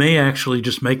may actually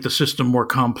just make the system more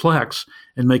complex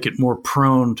and make it more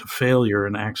prone to failure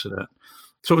and accident.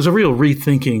 So it was a real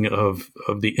rethinking of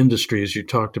the industry, as you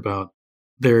talked about.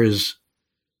 There is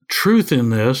truth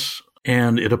in this,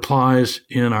 and it applies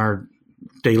in our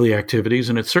daily activities,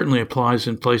 and it certainly applies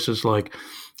in places like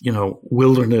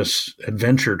wilderness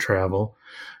adventure travel,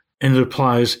 and it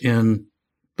applies in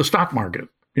the stock market,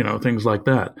 things like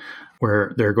that,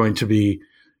 where there are going to be,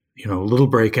 little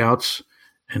breakouts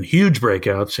and huge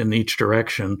breakouts in each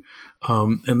direction,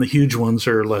 and the huge ones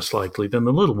are less likely than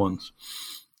the little ones.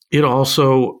 It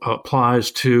also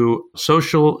applies to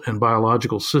social and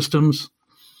biological systems.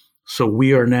 So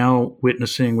we are now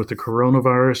witnessing with the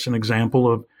coronavirus an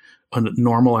example of a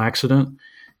normal accident.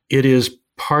 It is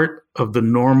part of the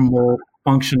normal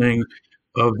functioning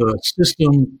of the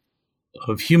system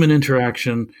of human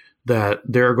interaction that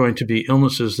there are going to be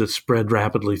illnesses that spread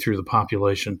rapidly through the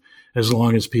population as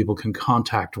long as people can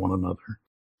contact one another.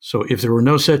 So if there were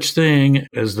no such thing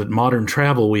as the modern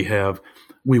travel we have,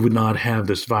 we would not have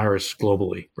this virus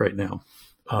globally right now.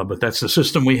 But that's the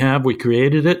system we have. We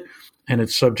created it, and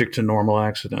it's subject to normal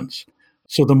accidents.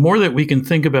 So the more that we can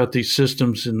think about these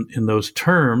systems in those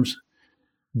terms,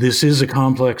 this is a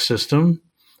complex system,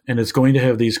 and it's going to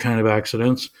have these kind of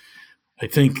accidents. I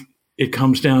think it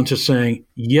comes down to saying,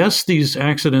 yes, these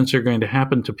accidents are going to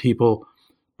happen to people,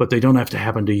 but they don't have to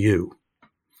happen to you.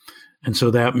 And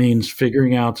so that means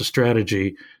figuring out the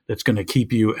strategy that's going to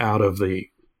keep you out of the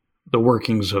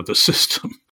workings of the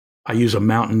system. I use a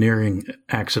mountaineering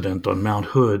accident on Mount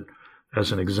Hood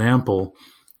as an example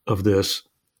of this,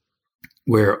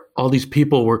 where all these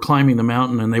people were climbing the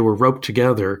mountain and they were roped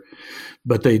together,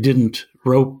 but they didn't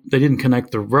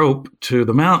connect the rope to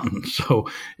the mountain. So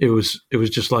it was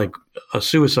just like a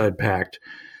suicide pact.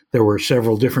 There were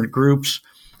several different groups.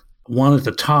 One at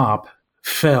the top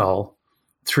fell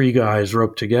 3 guys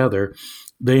roped together.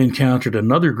 They encountered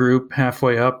another group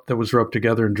halfway up that was roped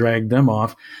together and dragged them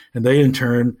off. And they, in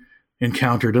turn,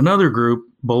 encountered another group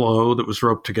below that was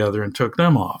roped together and took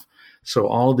them off. So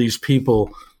all these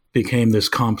people became this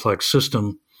complex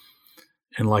system.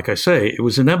 And like I say, it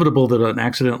was inevitable that an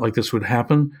accident like this would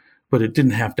happen, but it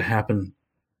didn't have to happen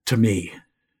to me,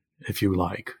 if you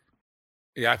like.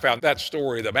 Yeah, I found that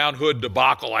story, the Mount Hood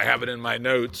debacle. I have it in my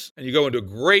notes, and you go into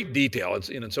great detail. It's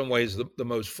in some ways the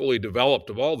most fully developed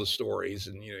of all the stories.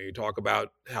 And you talk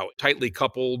about how tightly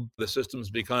coupled the systems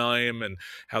became, and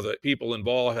how the people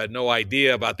involved had no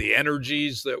idea about the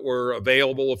energies that were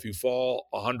available if you fall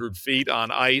 100 feet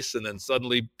on ice and then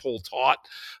suddenly pull taut.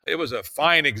 It was a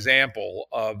fine example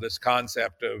of this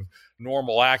concept of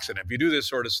normal accident. If you do this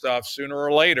sort of stuff, sooner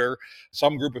or later,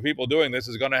 some group of people doing this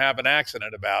is going to have an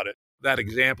accident about it. That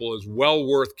example is well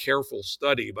worth careful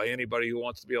study by anybody who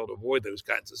wants to be able to avoid those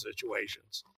kinds of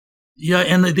situations. Yeah,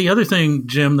 and the other thing,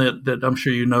 Jim, that I'm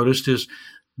sure you noticed is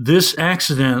this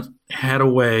accident had a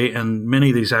way, and many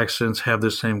of these accidents have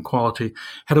this same quality,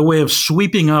 had a way of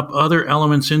sweeping up other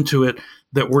elements into it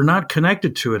that were not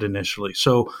connected to it initially.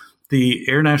 So the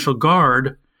Air National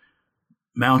Guard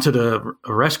mounted a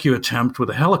rescue attempt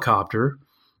with a helicopter,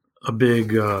 a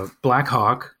big Black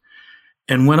Hawk,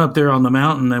 and went up there on the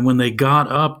mountain. And when they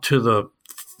got up to the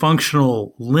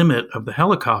functional limit of the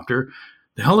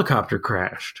helicopter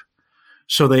crashed.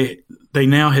 So they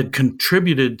now had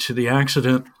contributed to the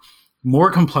accident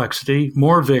more complexity,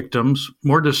 more victims,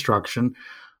 more destruction.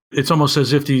 It's almost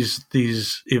as if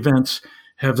these events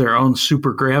have their own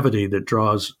supergravity that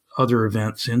draws other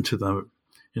events into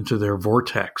their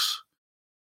vortex.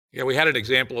 Yeah, we had an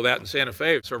example of that in Santa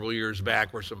Fe several years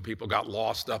back where some people got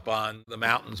lost up on the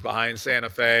mountains behind Santa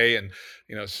Fe, and,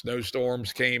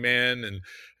 snowstorms came in, and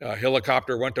a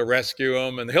helicopter went to rescue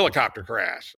them, and the helicopter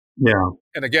crashed. Yeah.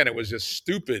 And again, it was just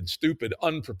stupid,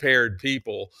 unprepared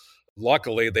people.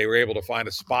 Luckily, they were able to find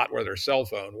a spot where their cell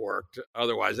phone worked.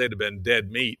 Otherwise, they'd have been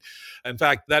dead meat. In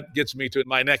fact, that gets me to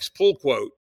my next pull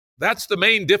quote. That's the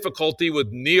main difficulty with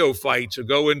neophytes who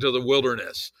go into the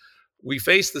wilderness. We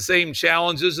face the same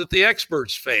challenges that the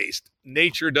experts faced.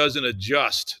 Nature doesn't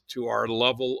adjust to our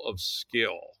level of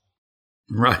skill.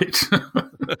 Right.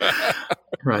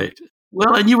 Right.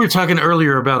 Well, and you were talking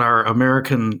earlier about our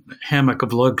American hammock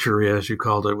of luxury, as you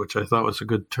called it, which I thought was a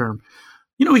good term.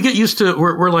 We get used to,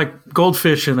 we're like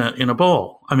goldfish in a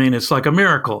bowl. I mean, it's like a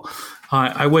miracle.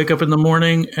 I wake up in the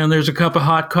morning and there's a cup of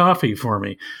hot coffee for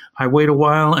me. I wait a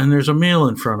while and there's a meal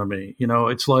in front of me.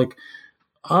 It's like,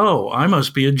 oh, I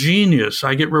must be a genius.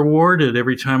 I get rewarded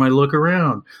every time I look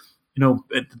around.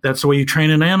 That's the way you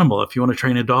train an animal. If you want to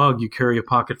train a dog, you carry a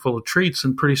pocket full of treats,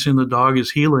 and pretty soon the dog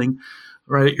is healing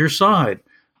right at your side.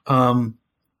 And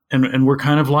we're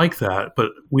kind of like that,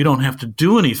 but we don't have to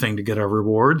do anything to get our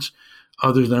rewards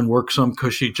other than work some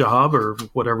cushy job or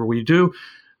whatever we do.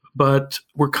 But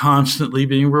we're constantly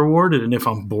being rewarded. And if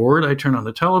I'm bored, I turn on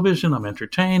the television, I'm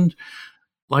entertained.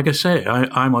 Like I say,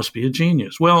 I must be a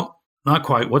genius. Well, not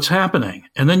quite. What's happening?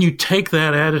 And then you take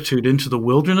that attitude into the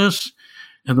wilderness,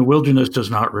 and the wilderness does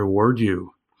not reward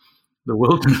you. The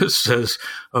wilderness says,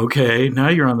 okay, now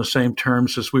you're on the same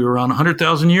terms as we were on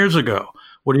 100,000 years ago.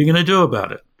 What are you going to do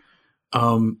about it?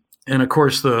 And of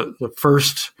course, the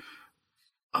first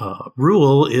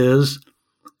rule is,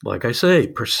 like I say,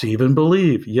 perceive and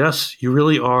believe. Yes, you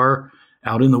really are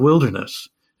out in the wilderness.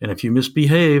 And if you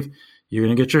misbehave, you're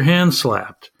going to get your hand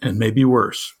slapped, and maybe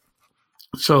worse.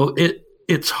 So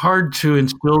it's hard to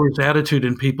instill this attitude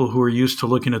in people who are used to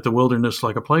looking at the wilderness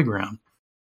like a playground.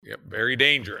 Yep, very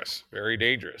dangerous, very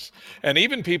dangerous. And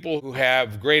even people who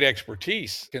have great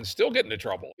expertise can still get into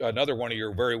trouble. Another one of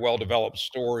your very well-developed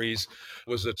stories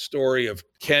was the story of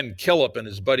Ken Killip and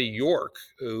his buddy York,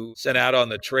 who set out on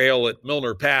the trail at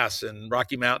Milner Pass in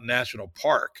Rocky Mountain National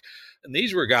Park. And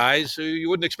these were guys who you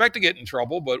wouldn't expect to get in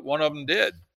trouble, but one of them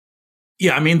did.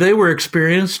 Yeah, I mean, they were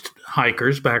experienced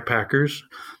hikers, backpackers.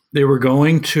 They were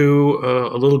going to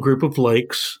a little group of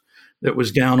lakes that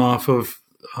was down off of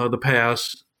the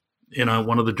pass in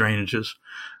one of the drainages,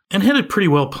 and had it pretty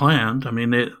well planned. I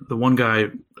mean, the one guy,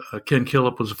 Ken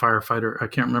Killip, was a firefighter. I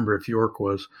can't remember if York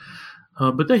was,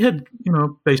 but they had,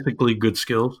 basically good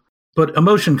skills. But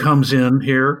emotion comes in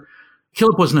here.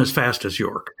 Killip wasn't as fast as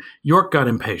York. York got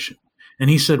impatient, and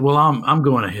he said, "Well, I'm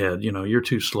going ahead. You're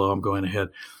too slow. I'm going ahead,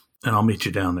 and I'll meet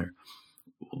you down there."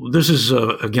 This is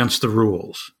against the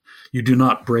rules. You do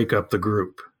not break up the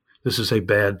group. This is a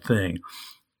bad thing.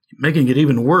 Making it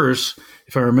even worse,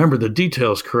 if I remember the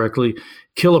details correctly,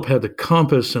 Killip had the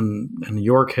compass and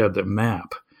York had the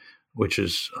map, which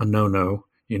is a no-no.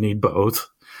 You need both.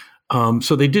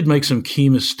 So they did make some key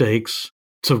mistakes.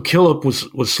 So Killip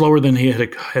was slower than he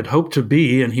had hoped to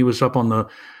be, and he was up on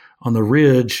the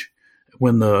ridge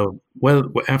when the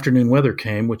afternoon weather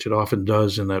came, which it often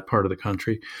does in that part of the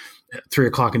country. At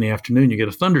 3:00 in the afternoon, you get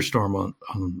a thunderstorm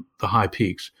on the high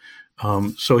peaks.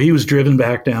 So he was driven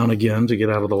back down again to get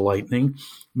out of the lightning,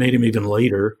 made him even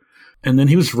later. And then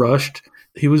he was rushed.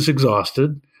 He was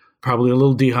exhausted, probably a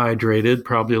little dehydrated,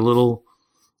 probably a little,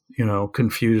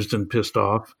 confused and pissed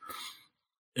off.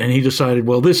 And he decided,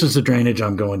 well, this is the drainage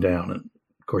I'm going down. And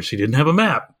of course, he didn't have a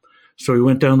map. So he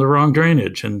went down the wrong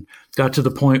drainage and got to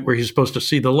the point where he's supposed to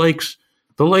see the lakes.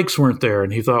 The lakes weren't there.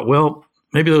 And he thought, well,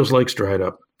 maybe those lakes dried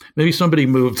up. Maybe somebody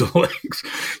moved the lakes.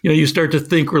 You start to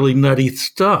think really nutty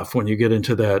stuff when you get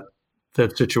into that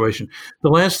situation. The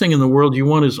last thing in the world you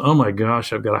want is, oh my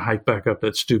gosh, I've got to hike back up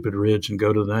that stupid ridge and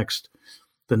go to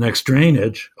the next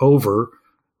drainage over,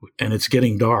 and it's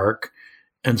getting dark.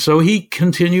 And so he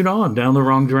continued on down the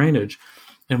wrong drainage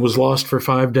and was lost for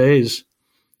 5 days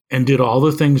and did all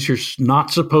the things you're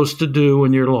not supposed to do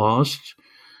when you're lost.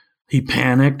 He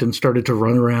panicked and started to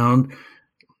run around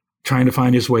trying to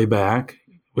find his way back,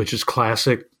 which is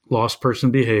classic lost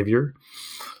person behavior.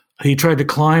 He tried to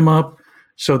climb up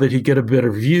so that he'd get a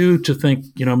better view to think,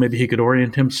 maybe he could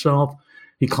orient himself.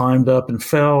 He climbed up and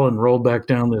fell and rolled back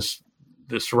down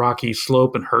this rocky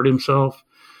slope and hurt himself.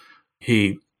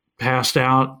 He passed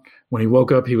out. When he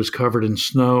woke up, he was covered in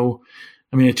snow.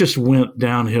 I mean, it just went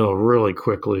downhill really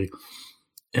quickly.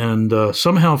 And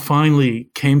somehow finally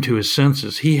came to his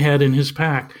senses. He had in his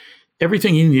pack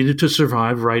everything he needed to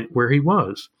survive right where he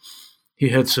was. He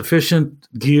had sufficient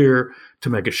gear to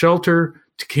make a shelter,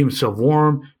 to keep himself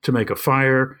warm, to make a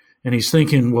fire. And he's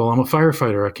thinking, well, I'm a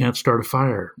firefighter. I can't start a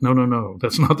fire. No.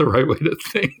 That's not the right way to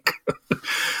think.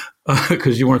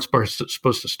 Because you weren't supposed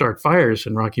to start fires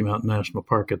in Rocky Mountain National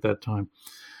Park at that time.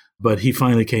 But he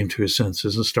finally came to his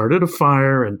senses and started a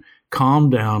fire and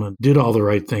calmed down and did all the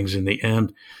right things in the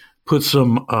end. Put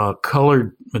some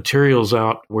colored materials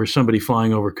out where somebody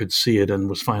flying over could see it and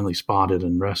was finally spotted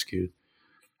and rescued.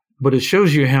 But it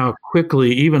shows you how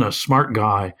quickly even a smart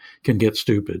guy can get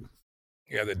stupid.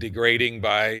 Yeah, the degrading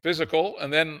by physical.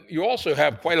 And then you also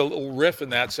have quite a little riff in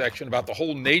that section about the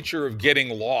whole nature of getting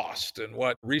lost and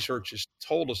what research has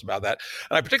told us about that.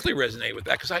 And I particularly resonate with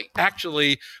that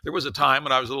because there was a time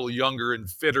when I was a little younger and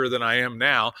fitter than I am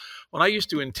now, when I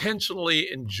used to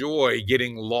intentionally enjoy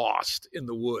getting lost in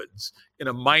the woods in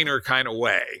a minor kind of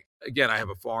way. Again, I have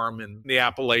a farm in the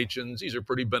Appalachians. These are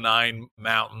pretty benign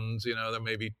mountains. They're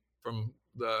maybe from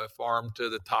the farm to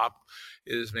the top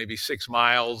is maybe 6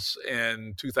 miles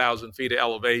and 2,000 feet of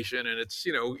elevation, and it's,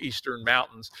 eastern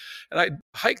mountains. And I'd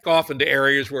hike off into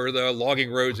areas where the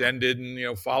logging roads ended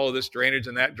and, follow this drainage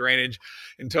and that drainage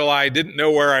until I didn't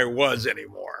know where I was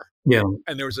anymore. Yeah.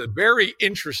 And there was a very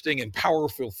interesting and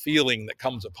powerful feeling that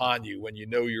comes upon you when you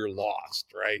know you're lost,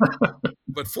 right?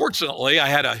 But fortunately, I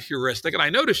had a heuristic, and I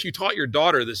noticed you taught your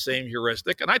daughter the same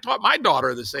heuristic, and I taught my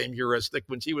daughter the same heuristic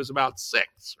when she was about 6,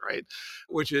 right?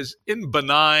 Which is in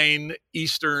benign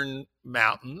eastern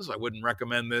mountains. I wouldn't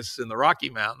recommend this in the Rocky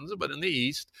Mountains, but in the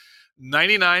east,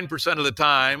 99% of the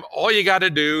time, all you got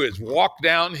to do is walk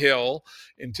downhill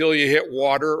until you hit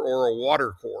water or a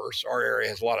water course. Our area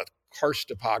has a lot of karst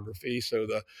topography, so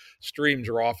the streams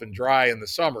are often dry in the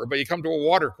summer, but you come to a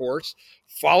water course,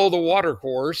 follow the water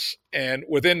course, and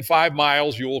within 5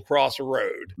 miles, you will cross a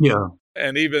road. Yeah.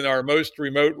 And even our most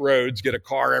remote roads get a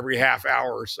car every half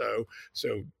hour or so.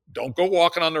 So don't go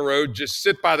walking on the road. Just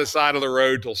sit by the side of the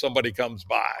road till somebody comes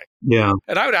by. Yeah.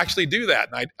 And I would actually do that.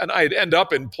 And I'd end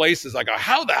up in places like,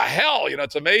 how the hell?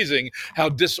 It's amazing how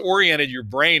disoriented your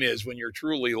brain is when you're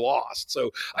truly lost.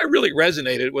 So I really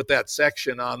resonated with that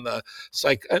section on the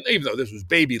and even though this was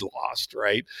baby lost,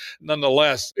 right?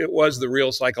 Nonetheless, it was the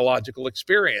real psychological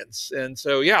experience. And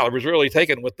so, yeah, I was really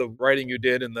taken with the writing you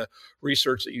did and the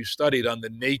research that you studied on the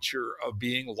nature of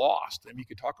being lost. And you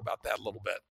could talk about that a little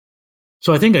bit.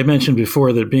 So I think I mentioned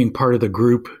before that being part of the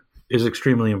group is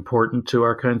extremely important to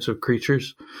our kinds of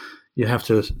creatures. You have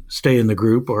to stay in the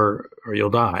group or you'll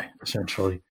die,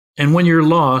 essentially. And when you're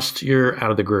lost, you're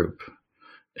out of the group.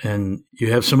 And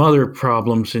you have some other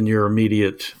problems in your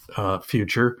immediate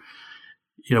future.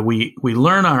 We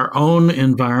learn our own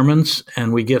environments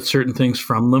and we get certain things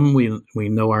from them. We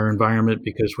know our environment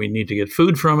because we need to get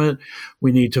food from it.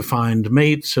 We need to find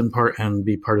mates and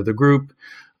be part of the group.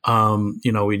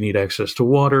 We need access to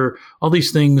water. All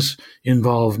these things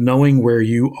involve knowing where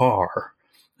you are.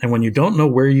 And when you don't know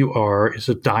where you are, it's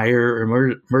a dire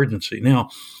emergency. Now,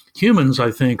 humans,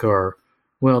 I think,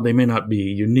 they may not be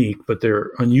unique, but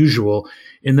they're unusual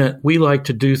in that we like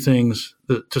to do things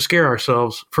to scare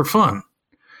ourselves for fun.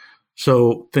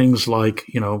 So things like,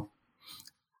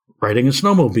 Riding a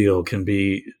snowmobile can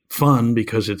be fun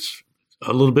because it's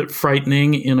a little bit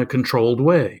frightening in a controlled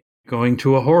way. Going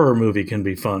to a horror movie can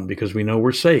be fun because we know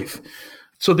we're safe.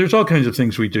 So there's all kinds of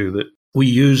things we do that we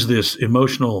use this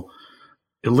emotional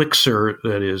elixir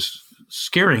that is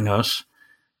scaring us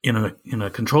in a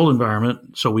controlled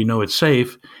environment so we know it's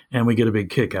safe and we get a big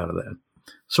kick out of that.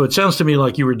 So it sounds to me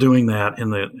like you were doing that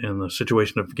in the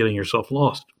situation of getting yourself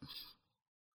lost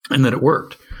and that it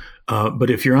worked. But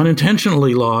if you're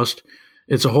unintentionally lost,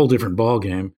 it's a whole different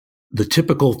ballgame. The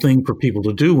typical thing for people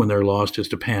to do when they're lost is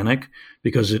to panic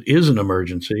because it is an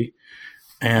emergency.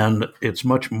 And it's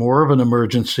much more of an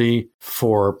emergency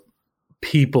for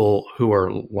people who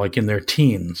are like in their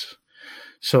teens.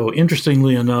 So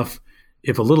interestingly enough,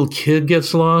 if a little kid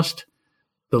gets lost,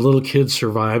 the little kid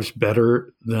survives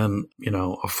better than,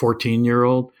 a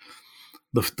 14-year-old.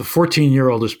 The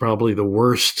 14-year-old is probably the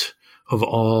worst of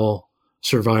all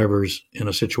survivors in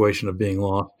a situation of being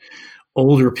lost.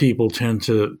 Older people tend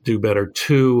to do better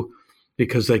too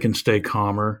because they can stay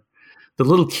calmer. The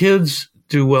little kids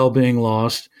do well being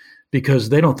lost because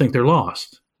they don't think they're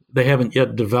lost. They haven't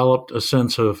yet developed a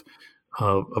sense of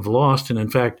lost. And in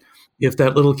fact, if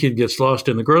that little kid gets lost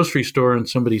in the grocery store and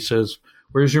somebody says,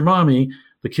 "Where's your mommy?"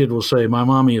 the kid will say, "My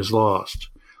mommy is lost."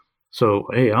 So,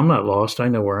 hey, I'm not lost. I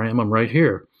know where I am. I'm right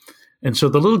here. And so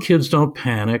the little kids don't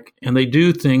panic, and they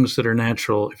do things that are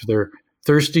natural. If they're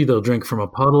thirsty, they'll drink from a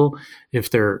puddle.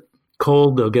 If they're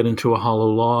cold, they'll get into a hollow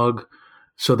log.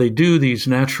 So they do these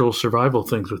natural survival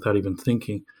things without even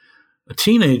thinking. A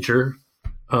teenager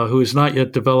who has not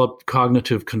yet developed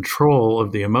cognitive control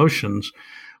of the emotions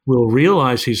will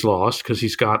realize he's lost because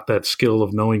he's got that skill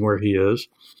of knowing where he is,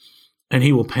 and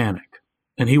he will panic,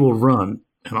 and he will run.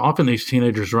 And often these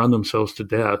teenagers run themselves to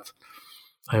death.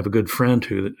 I have a good friend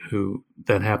who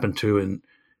that happened to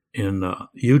in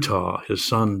Utah. His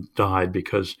son died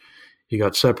because he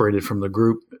got separated from the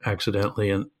group accidentally,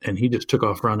 and he just took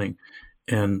off running.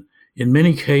 And in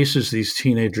many cases, these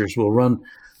teenagers will run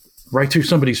right through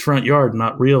somebody's front yard and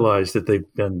not realize that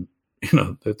they've been,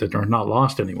 that they're not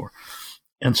lost anymore.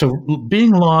 And so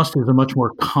being lost is a much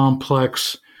more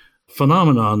complex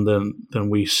phenomenon than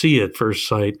we see at first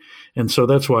sight. And so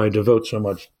that's why I devote so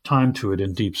much time to it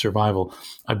in Deep Survival.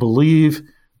 I believe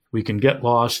we can get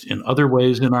lost in other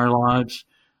ways in our lives.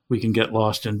 We can get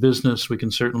lost in business. We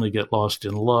can certainly get lost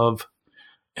in love.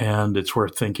 And it's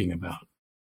worth thinking about.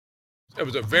 It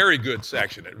was a very good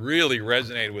section. It really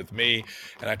resonated with me,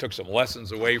 and I took some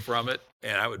lessons away from it.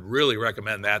 And I would really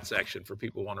recommend that section for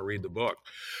people who want to read the book.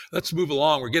 Let's move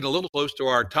along. We're getting a little close to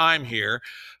our time here.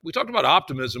 We talked about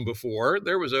optimism before.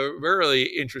 There was a very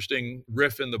interesting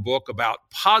riff in the book about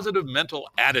positive mental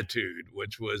attitude,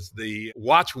 which was the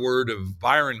watchword of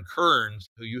Byron Kearns,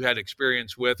 who you had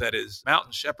experience with at his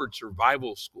Mountain Shepherd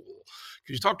Survival School.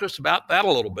 Could you talk to us about that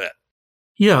a little bit?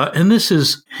 Yeah, and this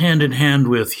is hand in hand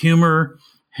with humor,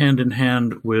 hand in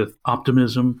hand with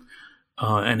optimism,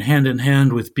 and hand in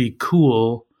hand with be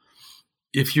cool.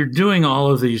 If you're doing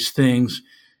all of these things,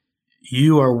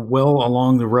 you are well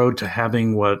along the road to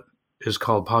having what is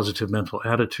called positive mental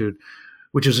attitude,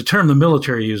 which is a term the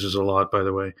military uses a lot, by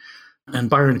the way. And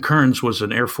Byron Kearns was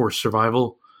an Air Force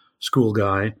survival school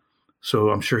guy, so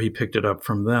I'm sure he picked it up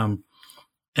from them.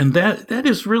 And that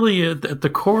is really at the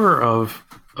core of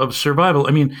survival.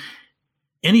 I mean,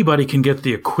 anybody can get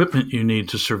the equipment you need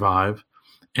to survive.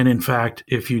 And in fact,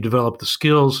 if you develop the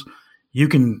skills, you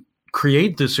can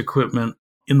create this equipment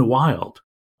in the wild.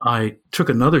 I took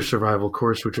another survival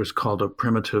course, which was called a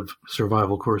primitive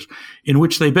survival course, in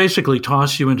which they basically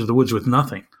toss you into the woods with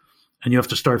nothing. And you have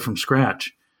to start from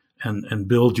scratch and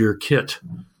build your kit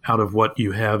out of what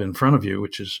you have in front of you,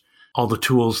 which is all the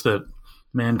tools that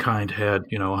mankind had,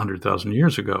 100,000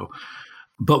 years ago.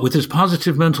 But with this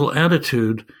positive mental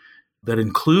attitude that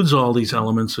includes all these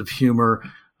elements of humor,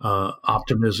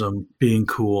 optimism, being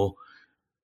cool,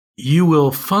 you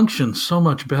will function so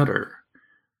much better.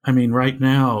 I mean, right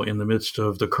now, in the midst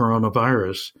of the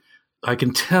coronavirus, I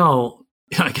can tell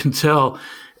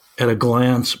at a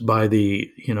glance by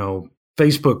the,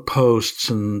 Facebook posts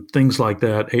and things like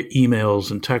that, emails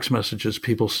and text messages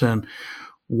people send,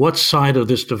 what side of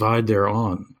this divide they're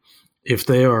on. If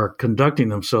they are conducting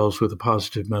themselves with a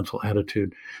positive mental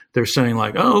attitude, they're saying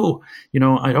like, oh,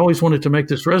 I always wanted to make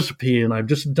this recipe and I've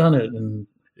just done it. And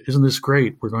isn't this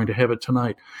great? We're going to have it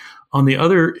tonight. On the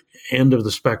other end of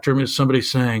the spectrum is somebody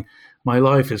saying, my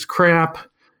life is crap.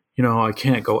 I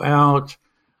can't go out.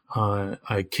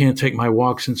 I can't take my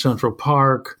walks in Central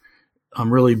Park.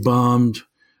 I'm really bummed.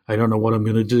 I don't know what I'm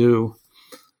going to do.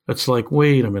 That's like,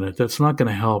 wait a minute. That's not going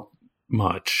to help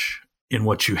much in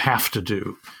what you have to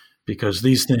do. because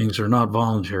these things are not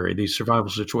voluntary. These survival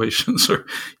situations are,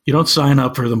 you don't sign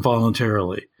up for them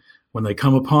voluntarily. When they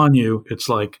come upon you, it's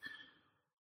like,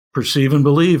 perceive and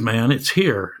believe, man. It's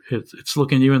here. It's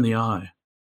looking you in the eye.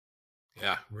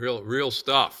 Yeah, real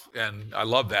stuff. And I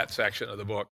love that section of the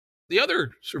book. The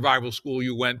other survival school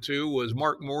you went to was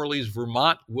Mark Morley's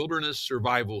Vermont Wilderness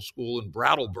Survival School in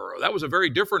Brattleboro. That was a very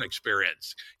different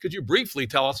experience. Could you briefly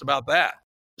tell us about that?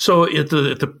 So at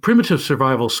the primitive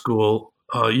survival school,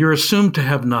 you're assumed to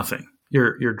have nothing.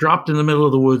 You're dropped in the middle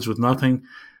of the woods with nothing.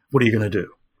 What are you going to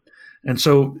do? And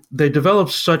so they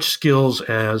developed such skills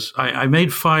as I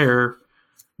made fire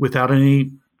without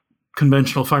any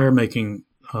conventional fire making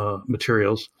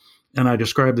materials. And I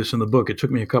describe this in the book. It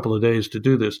took me a couple of days to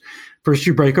do this. First,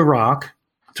 you break a rock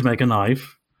to make a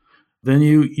knife. Then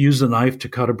you use the knife to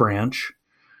cut a branch.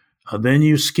 Then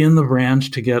you skin the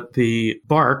branch to get the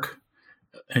bark.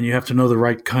 And you have to know the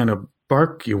right kind of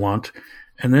bark you want.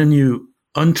 And then you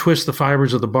untwist the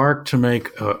fibers of the bark to make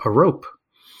a rope.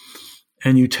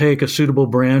 And you take a suitable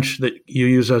branch that you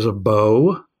use as a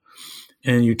bow,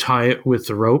 and you tie it with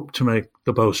the rope to make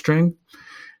the bowstring.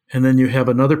 And then you have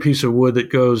another piece of wood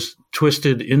that goes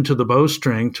twisted into the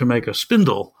bowstring to make a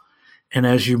spindle. And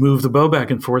as you move the bow back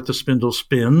and forth, the spindle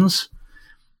spins.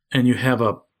 And you have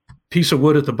a piece of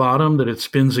wood at the bottom that it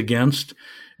spins against.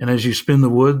 And as you spin the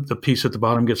wood, the piece at the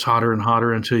bottom gets hotter and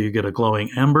hotter until you get a glowing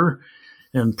ember.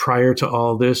 And prior to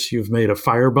all this, you've made a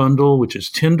fire bundle, which is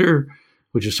tinder,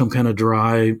 which is some kind of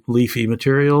dry, leafy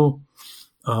material.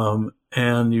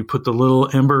 And you put the little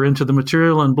ember into the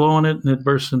material and blow on it, and it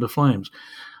bursts into flames.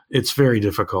 It's very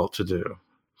difficult to do,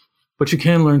 but you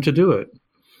can learn to do it.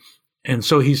 And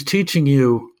so he's teaching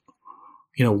you,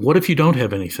 what if you don't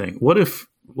have anything? What if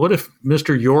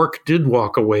Mr. York did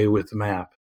walk away with the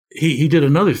map? He did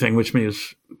another thing with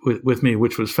me,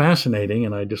 which was fascinating,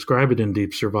 and I describe it in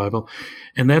Deep Survival,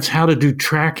 and that's how to do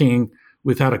tracking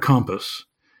without a compass.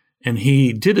 And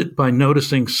he did it by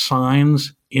noticing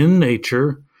signs in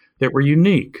nature that were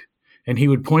unique. And he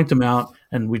would point them out,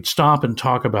 and we'd stop and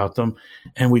talk about them.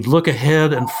 And we'd look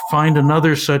ahead and find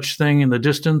another such thing in the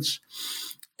distance.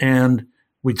 And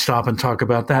we'd stop and talk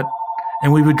about that.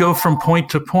 And we would go from point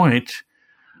to point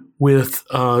with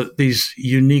these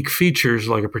unique features,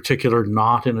 like a particular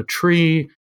knot in a tree,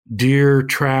 deer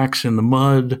tracks in the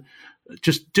mud,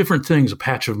 just different things, a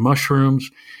patch of mushrooms.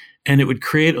 And it would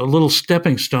create a little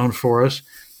stepping stone for us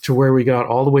to where we got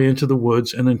all the way into the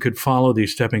woods and then could follow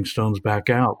these stepping stones back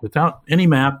out without any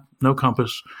map, no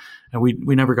compass. And we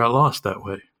never got lost that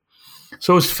way.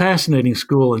 So it was a fascinating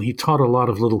school, and he taught a lot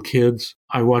of little kids.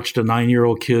 I watched a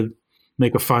 9-year-old kid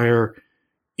make a fire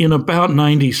in about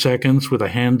 90 seconds with a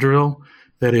hand drill.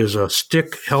 That is a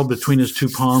stick held between his two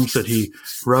palms that he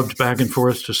rubbed back and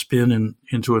forth to spin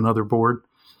into another board.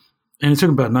 And it took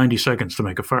him about 90 seconds to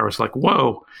make a fire. I was like,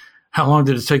 whoa, how long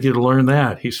did it take you to learn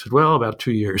that? He said, well, about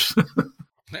 2 years.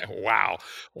 Wow.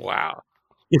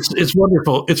 It's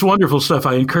wonderful. It's wonderful stuff.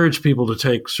 I encourage people to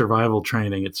take survival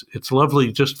training. It's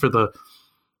lovely just for the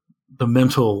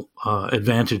mental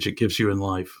advantage it gives you in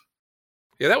life.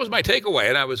 Yeah, that was my takeaway.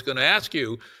 And I was going to ask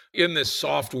you, in this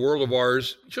soft world of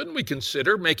ours, shouldn't we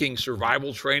consider making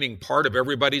survival training part of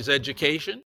everybody's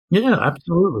education? Yeah,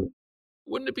 absolutely.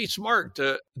 Wouldn't it be smart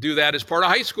to do that as part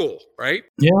of high school, right?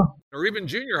 Yeah. Or even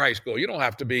junior high school? You don't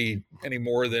have to be any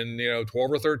more than 12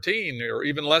 or 13 or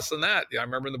even less than that. I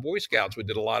remember in the Boy Scouts, we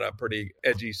did a lot of pretty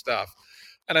edgy stuff.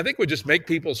 And I think we just make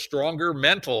people stronger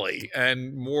mentally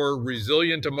and more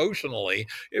resilient emotionally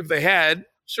if they had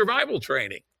survival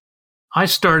training. I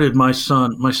started my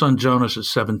son Jonas is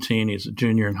 17. He's a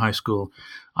junior in high school.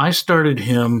 I started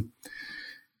him,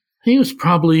 he was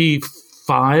probably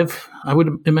 5, I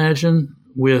would imagine,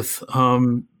 with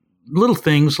little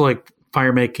things like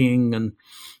fire making and,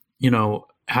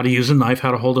 how to use a knife,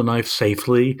 how to hold a knife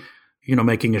safely,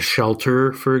 making a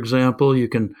shelter, for example. You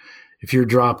can, if you're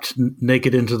dropped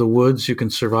naked into the woods, you can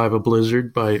survive a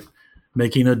blizzard by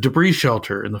making a debris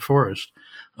shelter in the forest.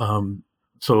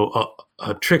 So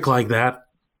a trick like that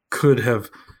could have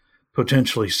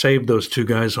potentially saved those 2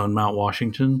 guys on Mount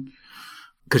Washington,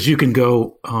 because you can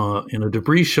go in a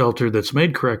debris shelter that's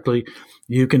made correctly.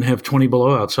 You can have 20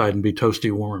 below outside and be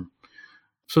toasty warm.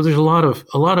 So there's a lot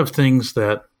of things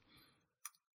that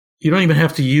you don't even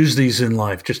have to use these in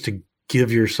life just to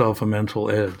give yourself a mental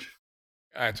edge.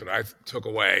 That's what I took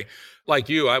away. Like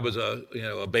you, I was a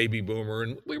baby boomer,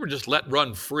 and we were just let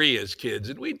run free as kids,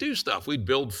 and we'd do stuff. We'd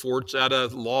build forts out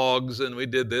of logs, and we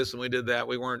did this and we did that.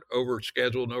 We weren't over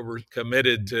scheduled and over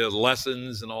committed to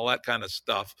lessons and all that kind of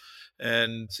stuff.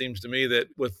 And it seems to me that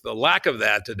with the lack of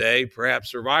that today,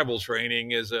 perhaps survival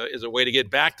training is a way to get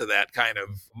back to that kind of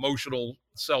emotional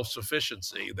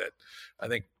self-sufficiency that I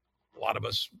think a lot of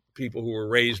us people who were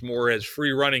raised more as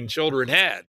free-running children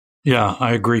had. Yeah,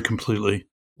 I agree completely.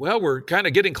 Well, we're kind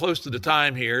of getting close to the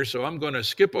time here, so I'm going to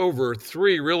skip over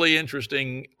 3 really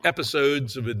interesting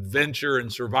episodes of adventure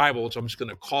and survival. So I'm just going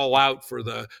to call out for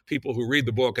the people who read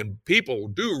the book, and people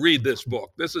do read this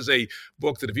book. This is a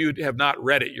book that if you have not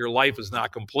read it, your life is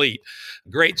not complete.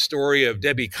 Great story of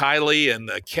Debbie Kiley and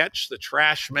the Ketch, the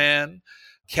Trash Man.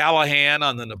 Callahan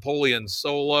on the Napoleon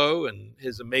solo and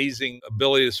his amazing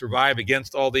ability to survive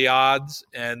against all the odds,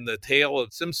 and the tale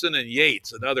of Simpson and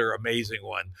Yates, another amazing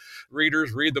one.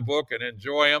 Readers, read the book and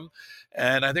enjoy them.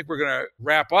 And I think we're going to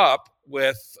wrap up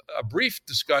with a brief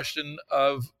discussion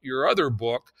of your other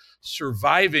book,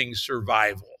 Surviving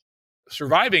Survival.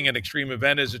 Surviving an extreme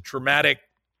event is a traumatic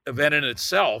event in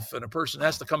itself, and a person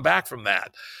has to come back from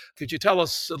that. Could you tell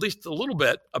us at least a little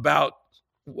bit about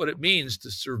what it means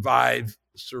to survive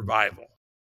survival?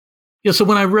 Yeah, so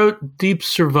when I wrote Deep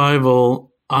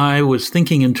Survival, I was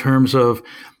thinking in terms of,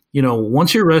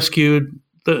 once you're rescued,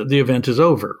 the event is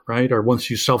over, right? Or once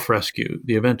you self-rescue,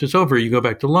 the event is over. You go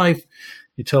back to life,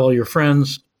 you tell all your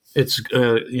friends, it's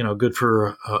good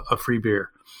for a free beer.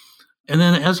 And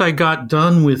then as I got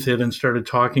done with it and started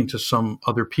talking to some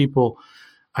other people,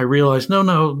 I realized,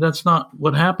 no, that's not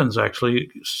what happens, actually.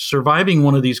 Surviving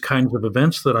one of these kinds of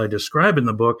events that I describe in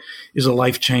the book is a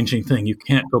life-changing thing. You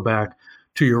can't go back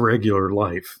to your regular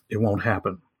life. It won't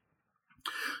happen.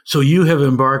 So you have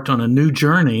embarked on a new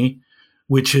journey,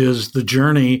 which is the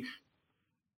journey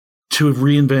to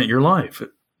reinvent your life,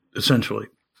 essentially.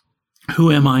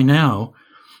 Who am I now,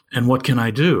 and what can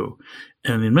I do?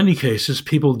 And in many cases,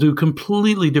 people do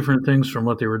completely different things from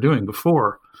what they were doing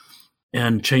before,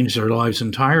 and change their lives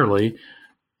entirely.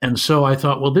 And so I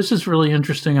thought, well, this is really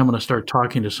interesting. I'm going to start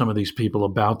talking to some of these people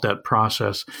about that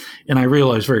process. And I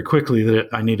realized very quickly that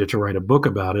I needed to write a book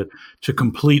about it to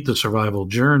complete the survival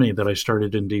journey that I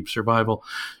started in Deep Survival.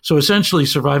 So essentially,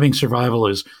 Surviving Survival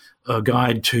is a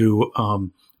guide to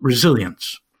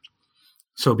resilience.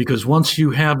 So because once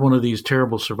you have one of these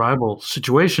terrible survival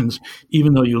situations,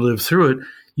 even though you live through it,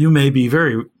 you may be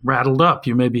very rattled up.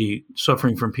 You may be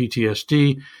suffering from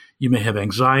PTSD. You may have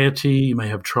anxiety, you may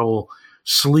have trouble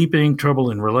sleeping,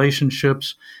 trouble in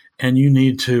relationships, and you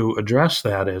need to address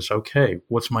that as, okay,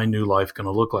 what's my new life going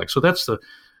to look like? So that's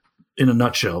in a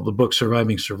nutshell, the book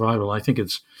Surviving Survival. I think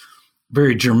it's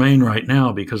very germane right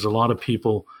now because a lot of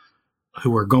people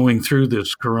who are going through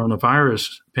this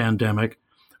coronavirus pandemic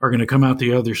are going to come out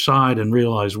the other side and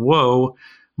realize, whoa,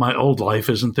 my old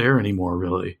life isn't there anymore,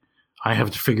 really. I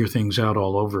have to figure things out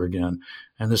all over again,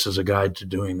 and this is a guide to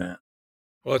doing that.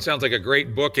 Well, it sounds like a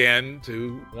great bookend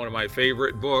to one of my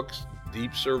favorite books,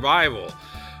 Deep Survival.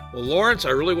 Well, Laurence,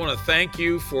 I really want to thank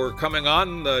you for coming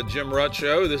on the Jim Rutt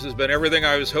Show. This has been everything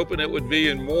I was hoping it would be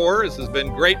and more. This has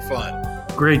been great fun.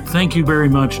 Great. Thank you very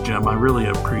much, Jim. I really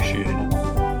appreciate it.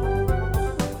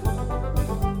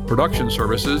 Production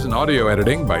services and audio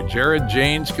editing by Jared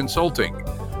Janes Consulting.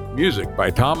 Music by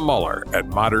Tom Muller at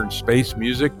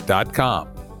modernspacemusic.com.